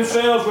abusers of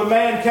themselves with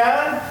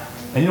mankind.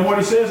 And you know what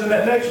he says in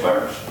that next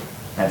verse?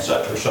 And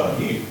such were some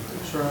of you.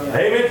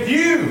 Amen.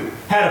 You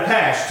had a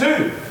past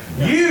too.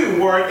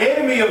 You were an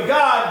enemy of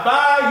God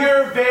by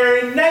your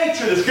very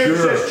nature. The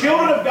scripture says,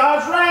 children of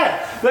God's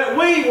wrath. That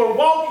we were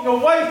walking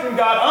away from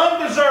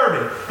God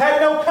undeserving.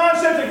 Had no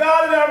concept of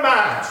God in our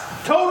minds.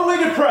 Totally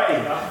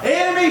depraved.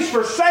 Enemies,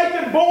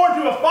 forsaken, born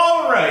to a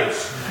fallen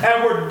race.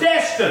 and we're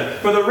destined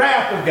for the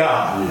wrath of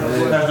God.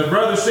 As the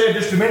brother said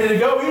just a minute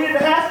ago, you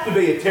didn't have to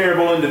be a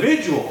terrible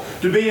individual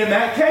to be in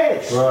that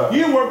case. Right.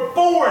 You were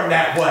born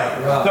that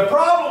way. The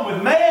problem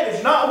with man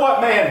is not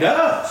what man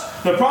does.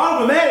 The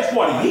problem with man is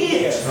what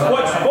he is.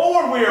 What's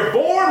born, we are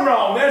born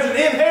wrong. There's an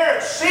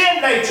inherent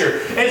sin nature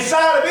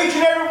inside of each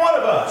and every one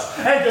of us.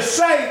 And to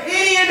save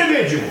any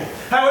individual,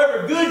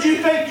 however good you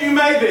think you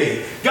may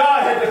be,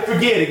 God had to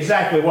forget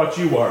exactly what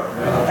you were.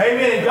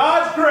 Amen. And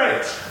God's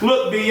grace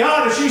looked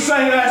beyond, as she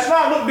sang last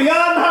night, looked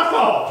beyond my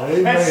fault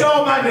and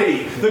saw my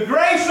need. The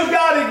grace of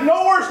God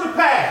ignores the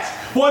past.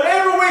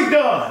 Whatever we've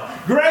done,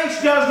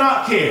 grace does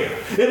not care.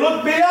 It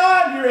looks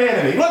beyond your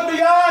enemy, looks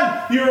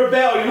beyond your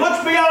rebellion,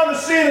 looks beyond the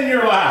sin in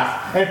your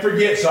life, and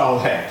forgets all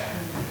that.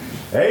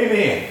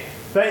 Amen.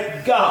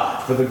 Thank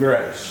God for the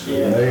grace.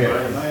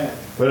 Amen.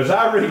 But as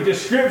I read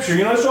this scripture,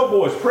 this old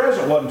boy's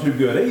present wasn't too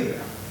good either.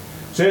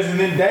 It says, and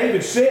then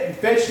David sent and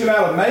fetched him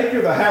out of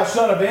Machir, the house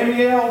son of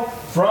Ammiel,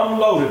 from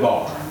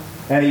Lodebar.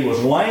 And he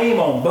was lame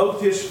on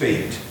both his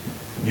feet.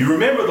 You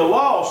remember the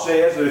law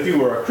says that if you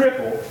were a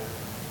cripple,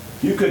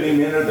 you couldn't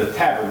even enter the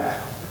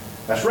tabernacle.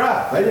 That's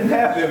right. They didn't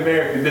have the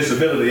American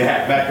Disability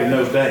Act back in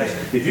those days.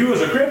 If you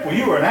was a cripple,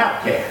 you were an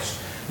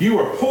outcast. You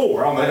were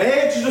poor, on the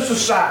edge of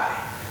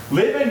society,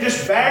 living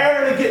just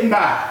barely getting by.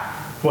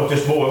 That's what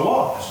this boy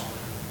was.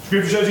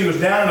 Scripture says he was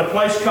down in a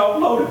place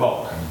called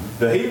Lodebar.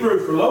 The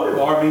Hebrew for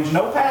Lodebar means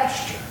no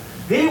pasture.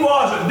 He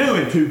wasn't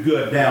doing too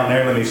good down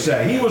there, let me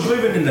say. He was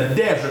living in the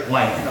desert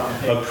land.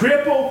 A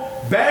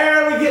cripple,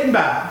 barely getting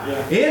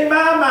by. In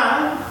my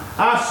mind,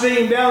 I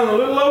see him down in a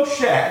little old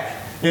shack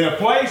in a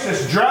place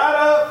that's dried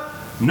up,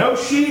 no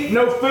sheep,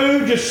 no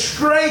food, just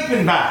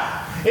scraping by.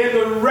 In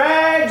the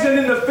rags and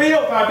in the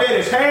filth, I bet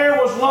his hair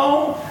was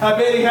long. I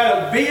bet he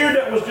had a beard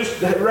that was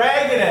just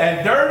ragged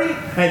and dirty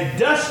and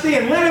dusty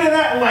and living in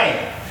that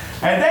land.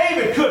 And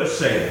David could have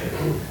said,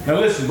 now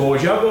listen,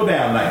 boys, y'all go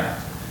down there.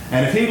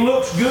 And if he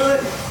looks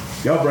good,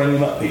 y'all bring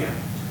him up here.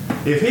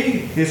 If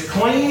he is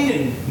clean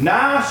and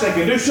nice and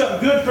can do something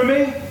good for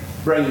me,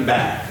 bring him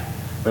back.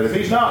 But if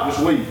he's not,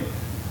 just leave him.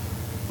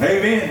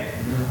 Amen.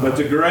 But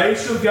the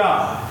grace of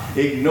God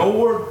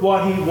ignored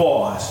what he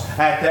was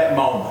at that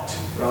moment.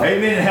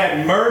 Amen. And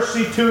had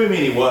mercy to him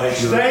anyway.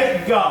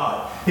 Thank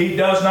God. He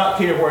does not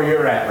care where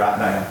you're at right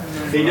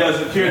now. He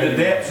doesn't care the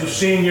depths of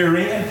sin you're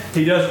in.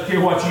 He doesn't care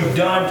what you've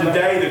done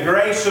today. The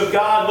grace of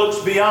God looks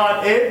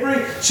beyond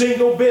every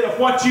single bit of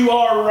what you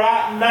are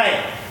right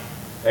now.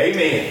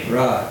 Amen.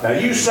 Right. Now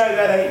you say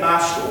that ain't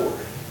my story.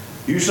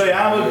 You say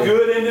I'm a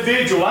good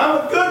individual.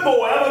 I'm a good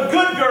boy. I'm a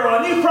good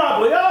girl. And you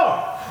probably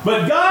are.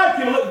 But God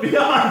can look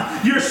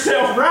beyond your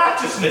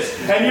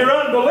self-righteousness and your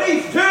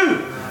unbelief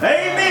too.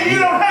 Amen. You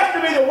don't have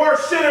to be the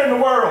worst sinner in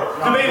the world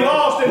to be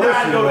lost and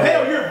die and go to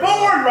hell. You're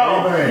born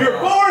wrong. You're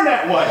born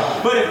that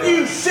way. But if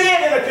you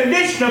sin in a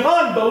condition of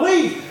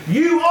unbelief,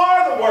 you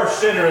are the worst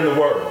sinner in the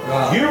world.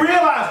 You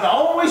realize the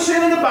only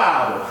sin in the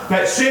Bible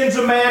that sends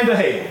a man to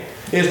hell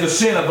is the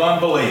sin of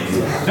unbelief.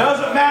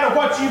 Doesn't matter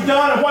what you've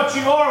done and what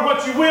you are and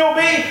what you will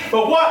be,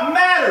 but what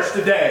matters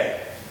today.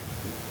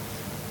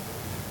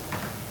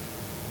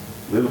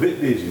 A little bit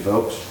busy,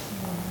 folks.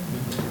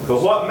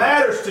 But what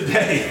matters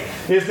today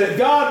is that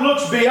God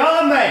looks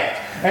beyond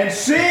that and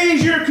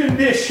sees your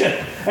condition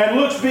and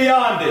looks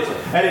beyond it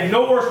and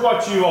ignores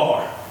what you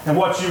are and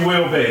what you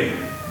will be.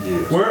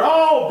 Yes. We're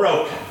all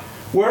broken.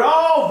 We're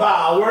all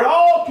vile. We're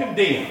all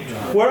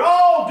condemned. We're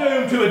all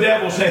doomed to a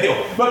devil's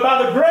hell. But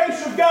by the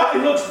grace of God,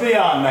 He looks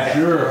beyond that.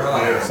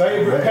 Sure.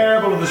 Favorite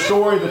parable of the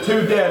story of the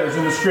two debtors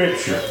in the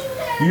Scripture.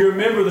 You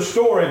remember the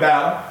story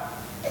about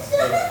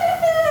them.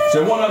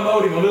 So one of them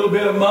owed him a little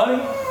bit of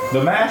money,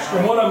 the master,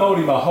 and one of them owed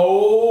him a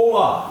whole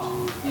lot.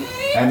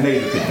 And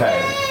neither could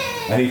pay.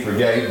 And he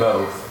forgave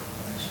both.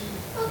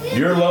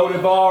 Your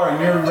Lodebar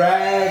and your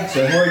rags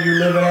and where you're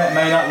living at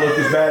may not look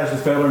as bad as the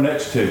fellow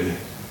next to you.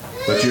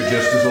 But you're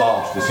just as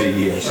lost as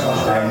he is.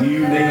 And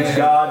you need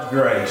God's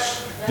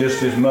grace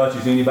just as much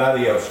as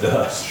anybody else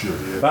does.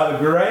 By the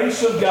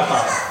grace of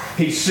God,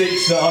 He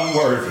seeks the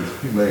unworthy.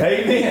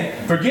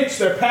 Amen. Forgets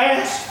their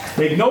past,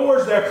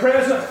 ignores their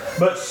present,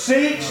 but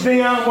seeks the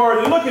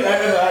unworthy. Look at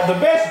that. The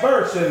best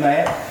verse in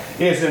that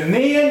is, and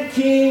then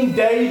King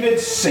David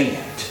sinned.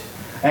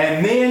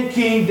 And then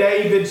King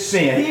David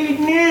sinned. He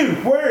knew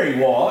where he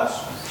was.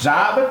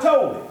 Ziba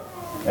told him.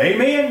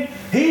 Amen.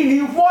 He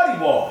knew what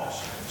he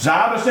was.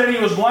 Ziba said he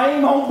was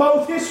lame on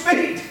both his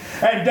feet.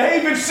 And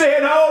David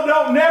said, oh,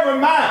 don't, never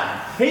mind.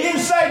 He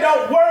didn't say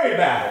don't worry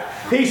about it.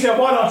 He said,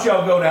 why don't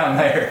y'all go down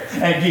there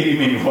and get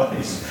him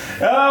anyways?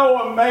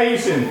 Oh,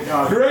 amazing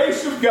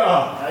grace of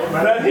God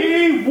that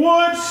He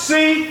would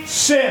seek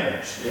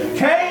sinners.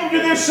 Came to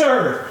this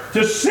earth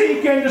to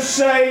seek and to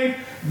save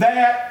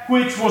that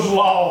which was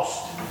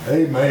lost.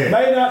 Amen.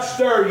 May not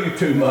stir you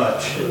too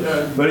much,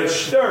 but it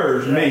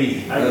stirs me.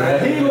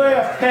 He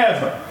left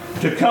heaven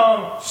to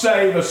come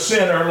save a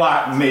sinner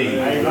like me.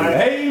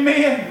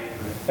 Amen.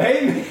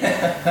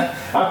 Amen.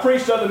 I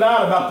preached the other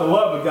night about the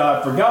love of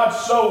God. For God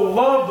so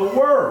loved the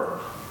world,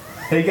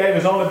 He gave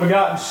His only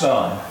begotten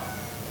Son.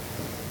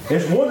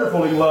 It's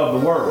wonderful He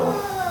loved the world.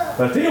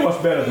 But I tell you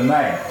what's better than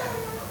that.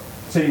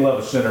 See, he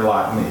loves a sinner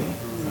like me.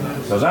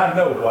 Because I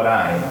know what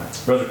I am.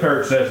 Brother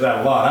Kurt says that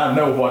a lot. I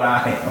know what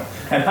I am.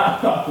 And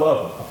I'm not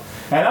lovable.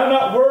 And I'm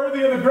not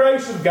worthy of the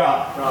grace of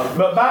God.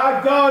 But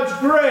by God's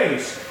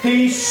grace,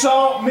 He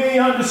sought me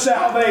unto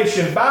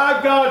salvation.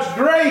 By God's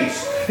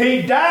grace,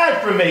 He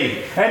died for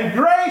me. And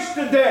grace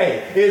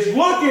today is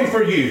looking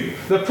for you.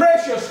 The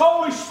precious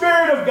Holy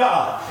Spirit of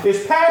God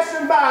is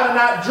passing by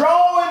tonight,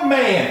 drawing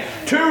man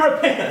to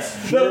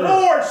repentance. The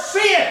Lord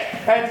sent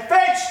and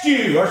fetched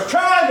you, or is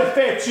trying to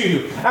fetch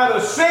you, out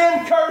of the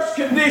sin-cursed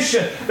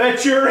condition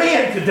that you're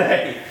in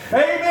today.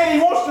 Amen. He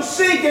wants to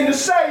seek and to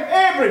save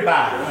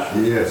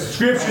everybody. Yes.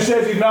 Scripture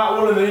says He's not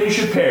willing that any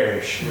should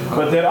perish,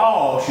 but that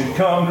all should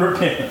come to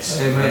repentance.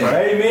 Amen.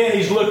 Amen.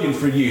 He's looking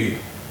for you.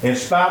 In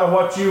spite of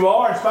what you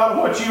are, in spite of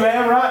what you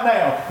am right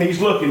now,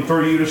 He's looking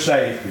for you to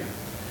save you.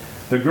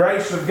 The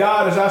grace of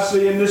God, as I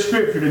see in this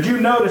Scripture, did you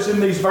notice in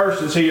these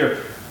verses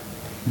here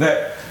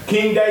that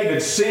King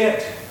David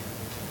sent,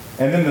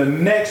 and then the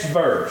next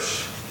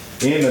verse,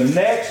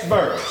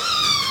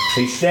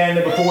 he's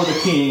standing before the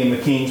king in the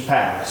king's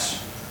palace.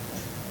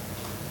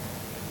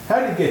 How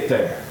did he get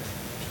there?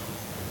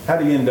 How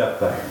did he end up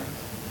there?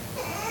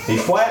 He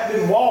flat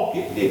didn't walk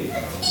it, did he?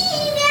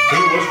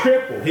 He was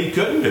crippled. He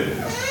couldn't do it.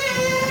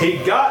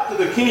 He got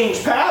to the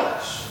king's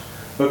palace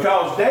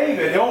because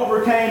David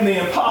overcame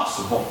the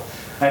impossible.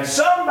 And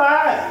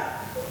somebody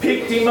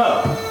picked him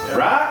up,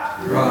 right?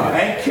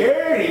 And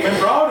carried him and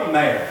brought him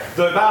there.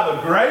 By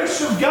the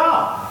grace of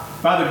God,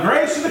 by the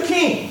grace of the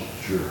king,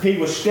 he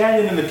was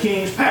standing in the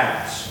king's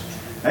palace.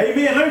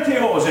 Amen. Let me tell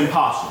you what was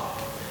impossible.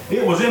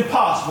 It was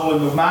impossible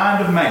in the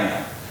mind of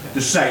man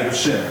to save a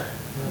sinner.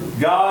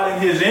 God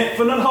in His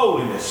infinite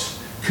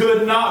holiness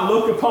could not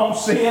look upon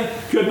sin,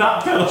 could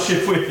not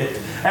fellowship with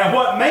it. And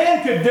what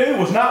man could do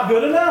was not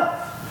good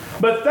enough.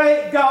 But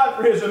thank God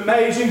for His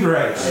amazing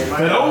grace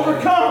that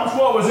overcomes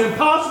what was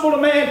impossible to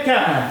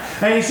mankind.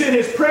 And He sent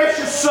His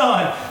precious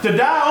Son to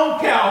die on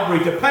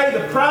Calvary to pay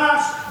the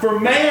price for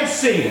man's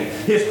sin.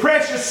 His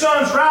precious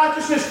Son's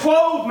righteousness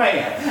clothed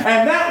man.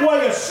 And that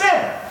way a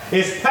sinner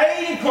is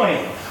paid and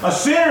clean. A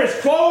sinner is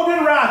clothed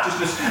in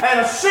righteousness.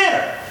 And a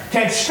sinner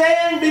can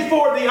stand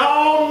before the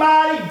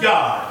Almighty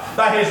God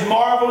by His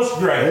marvelous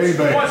grace.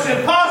 Amen. What's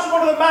impossible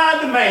to the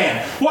mind of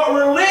man, what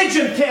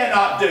religion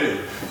cannot do,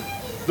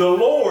 the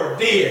Lord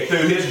did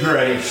through His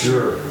grace.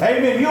 Sure.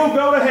 Amen. You'll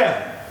go to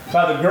heaven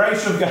by the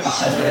grace of God.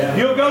 Yeah.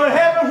 You'll go to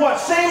heaven what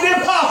seemed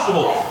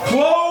impossible,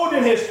 clothed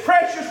in His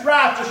precious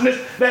righteousness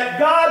that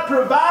God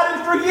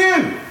provided for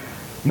you.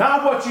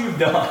 Not what you've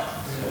done.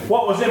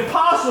 What was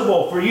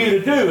impossible for you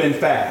to do, in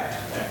fact,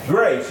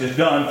 grace is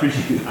done for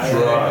you. That's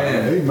right.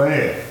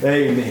 Amen.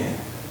 Amen.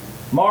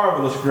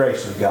 Marvelous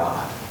grace of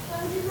God.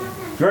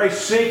 Grace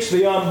seeks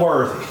the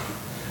unworthy.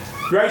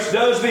 Grace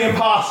does the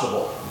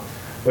impossible.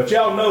 But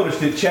y'all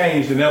noticed it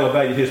changed and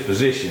elevated His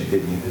position,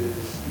 didn't you?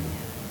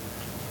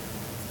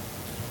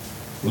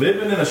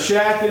 Living in a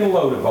shack in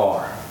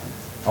Lodabar,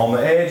 on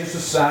the edge of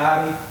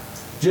society,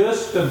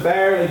 just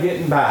barely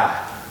getting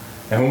by.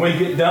 And when we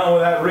get done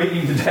with that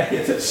reading today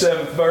at that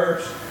 7th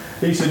verse,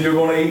 He said, you're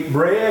going to eat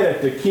bread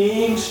at the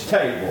king's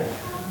table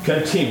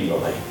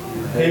continually.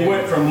 He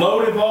went from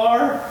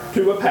Lodabar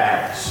to a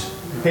palace.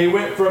 He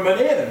went from an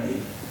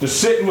enemy to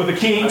sitting with the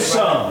king's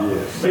son.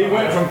 He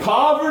went from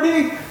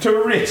poverty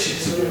to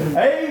riches.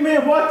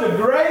 Amen. What the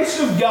grace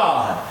of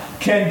God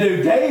can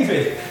do.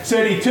 David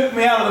said He took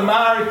me out of the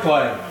miry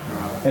clay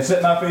and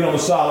set my feet on the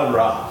solid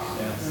rock.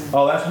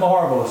 Oh, that's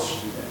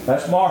marvelous.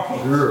 That's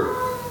marvelous. Sure.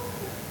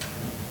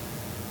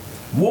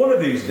 One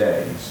of these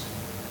days,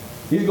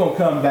 He's going to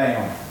come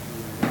down.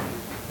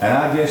 And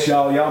I guess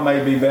y'all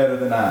may be better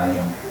than I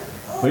am.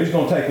 But He's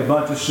going to take a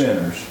bunch of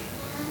sinners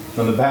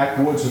from the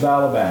backwoods of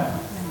Alabama.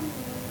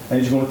 And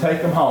He's going to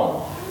take them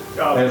home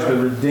as the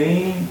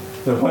redeemed.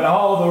 That when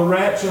all the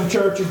ransomed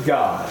church of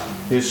God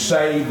is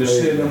saved to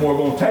sin, and we're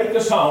going to take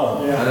us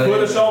home,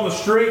 put us on the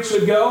streets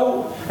of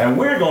gold, and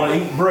we're going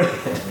to eat bread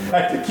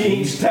at the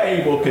king's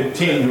table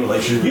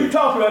continually. You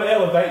talk about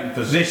elevating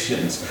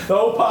positions. The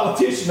old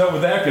politician over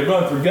there could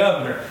run for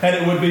governor, and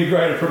it would be a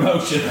greater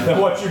promotion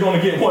than what you're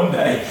going to get one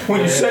day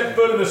when you set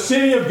foot in the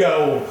city of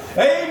gold.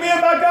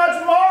 Amen. By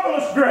God's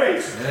marvelous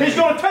grace, He's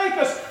going to take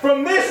us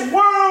from this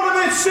world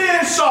of its sin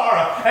and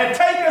sorrow, and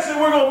take us,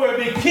 and we're going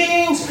to be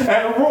kings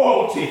and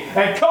royalty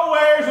and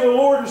co-heirs of the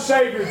Lord and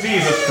Savior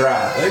Jesus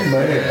Christ.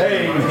 Amen.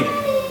 Amen.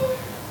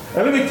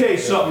 Now let me tell you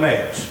something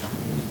else.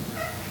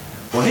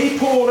 When He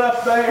pulled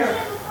up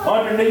there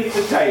underneath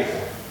the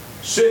table,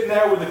 sitting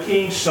there with the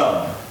king's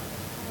son,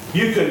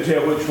 you couldn't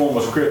tell which one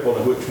was crippled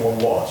and which one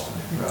wasn't.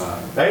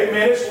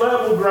 Amen. It's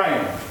level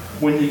ground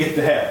when you get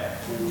to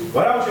heaven.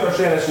 But I was going to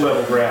say it's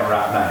level ground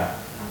right now.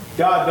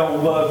 God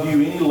don't love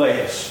you any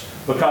less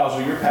because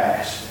of your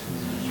past.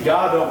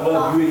 God don't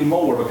love you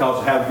anymore because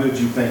of how good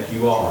you think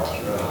you are.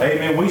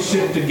 Amen. We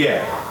sit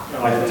together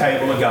at the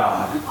table of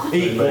God,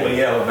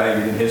 equally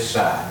elevated in His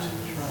sight.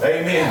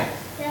 Amen.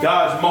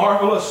 God's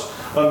marvelous,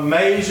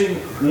 amazing,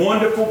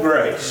 wonderful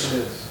grace.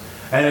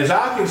 And as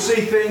I can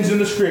see things in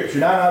the Scripture,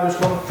 now I'm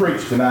just going to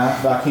preach tonight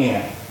if I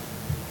can.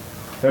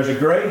 There's a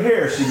great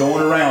heresy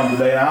going around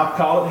today, and I'll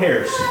call it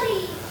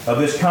heresy, of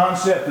this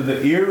concept of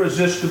the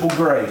irresistible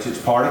grace.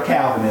 It's part of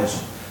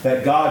Calvinism,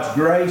 that God's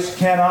grace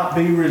cannot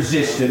be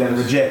resisted and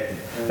rejected.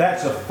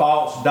 That's a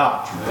false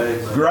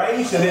doctrine.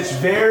 Grace in its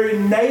very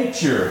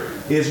nature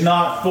is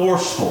not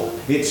forceful.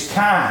 It's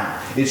kind.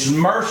 It's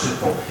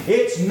merciful.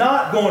 It's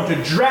not going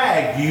to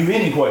drag you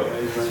anywhere.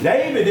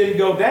 David didn't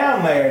go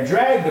down there and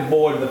drag the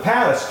boy to the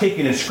palace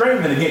kicking and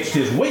screaming against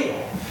his will.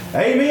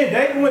 Amen.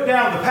 David went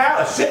down to the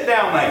palace, sit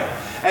down there.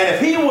 And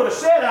if he would have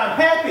said, I'm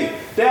happy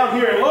down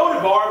here in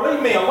Lodabar,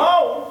 leave me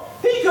alone,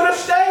 he could have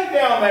stayed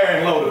down there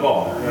in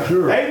Lodabar.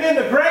 Sure. Amen.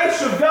 The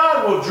grace of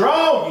God will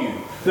draw you.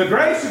 The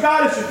grace of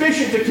God is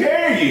sufficient to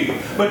carry you.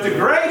 But the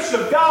grace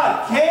of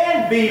God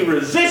can be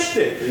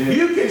resisted.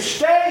 You can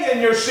stay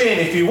in your sin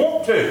if you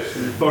want to.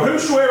 For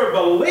whosoever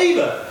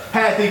believeth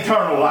hath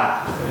eternal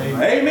life.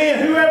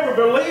 Amen. Whoever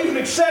believes and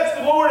accepts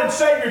the Lord and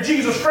Savior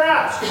Jesus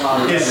Christ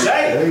is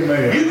saved.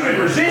 Amen. You can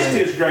resist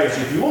His grace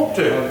if you want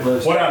to.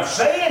 What I'm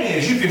saying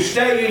is you can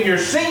stay in your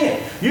sin.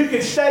 You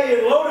can stay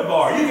in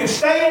Lodabar. You can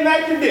stay in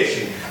that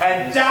condition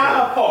and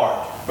die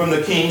apart from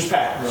the King's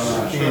palace.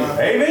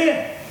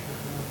 Amen.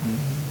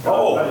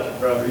 Oh,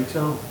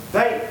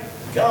 thank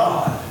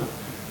God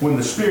when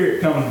the Spirit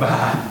comes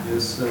by.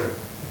 Yes, sir.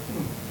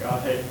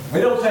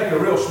 It don't take a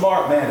real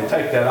smart man to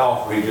take that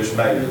offer he just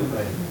made. I mean,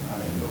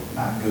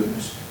 my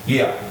goodness.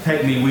 Yeah,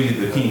 take me with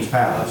you to the King's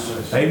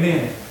palace.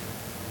 Amen.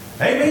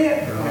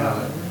 Amen.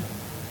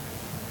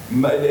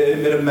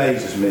 It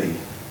amazes me.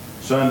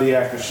 Sunday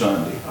after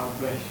Sunday,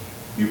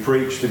 you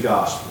preach the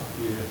gospel.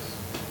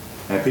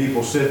 And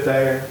people sit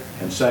there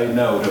and say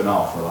no to an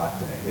offer like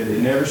that. It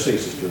never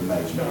ceases to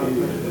amaze me.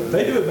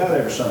 They do it about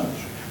every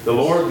Sunday. The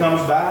Lord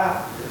comes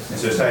by and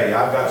says, hey,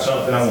 I've got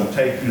something I want to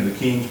take you to the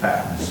King's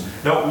palace.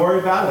 Don't worry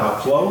about it. I'll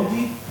clothe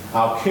you.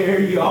 I'll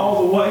carry you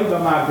all the way by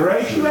my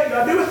grace. You ain't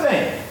got to do a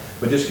thing.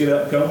 But just get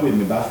up and come with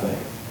me by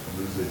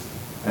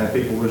faith. And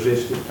people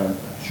resist it. Turn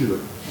back. Sure.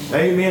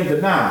 Amen.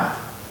 Tonight,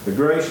 the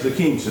grace of the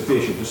King is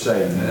sufficient to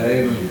save you.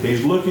 Amen.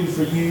 He's looking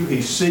for you.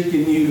 He's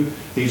seeking you.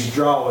 He's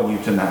drawing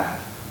you tonight.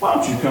 Why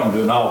don't you come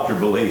to an altar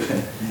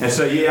believing and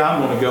say, yeah,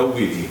 I'm going to go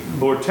with you.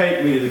 Lord,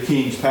 take me to the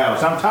King's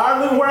palace. I'm tired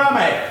of living where I'm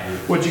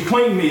at. Would you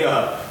clean me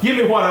up? Give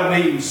me what I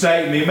need and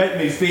save me. Make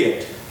me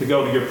fit to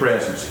go to your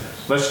presence.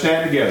 Let's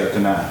stand together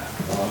tonight.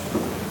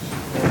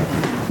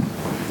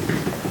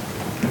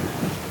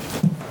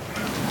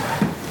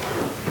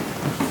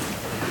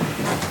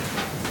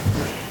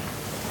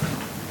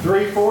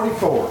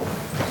 344.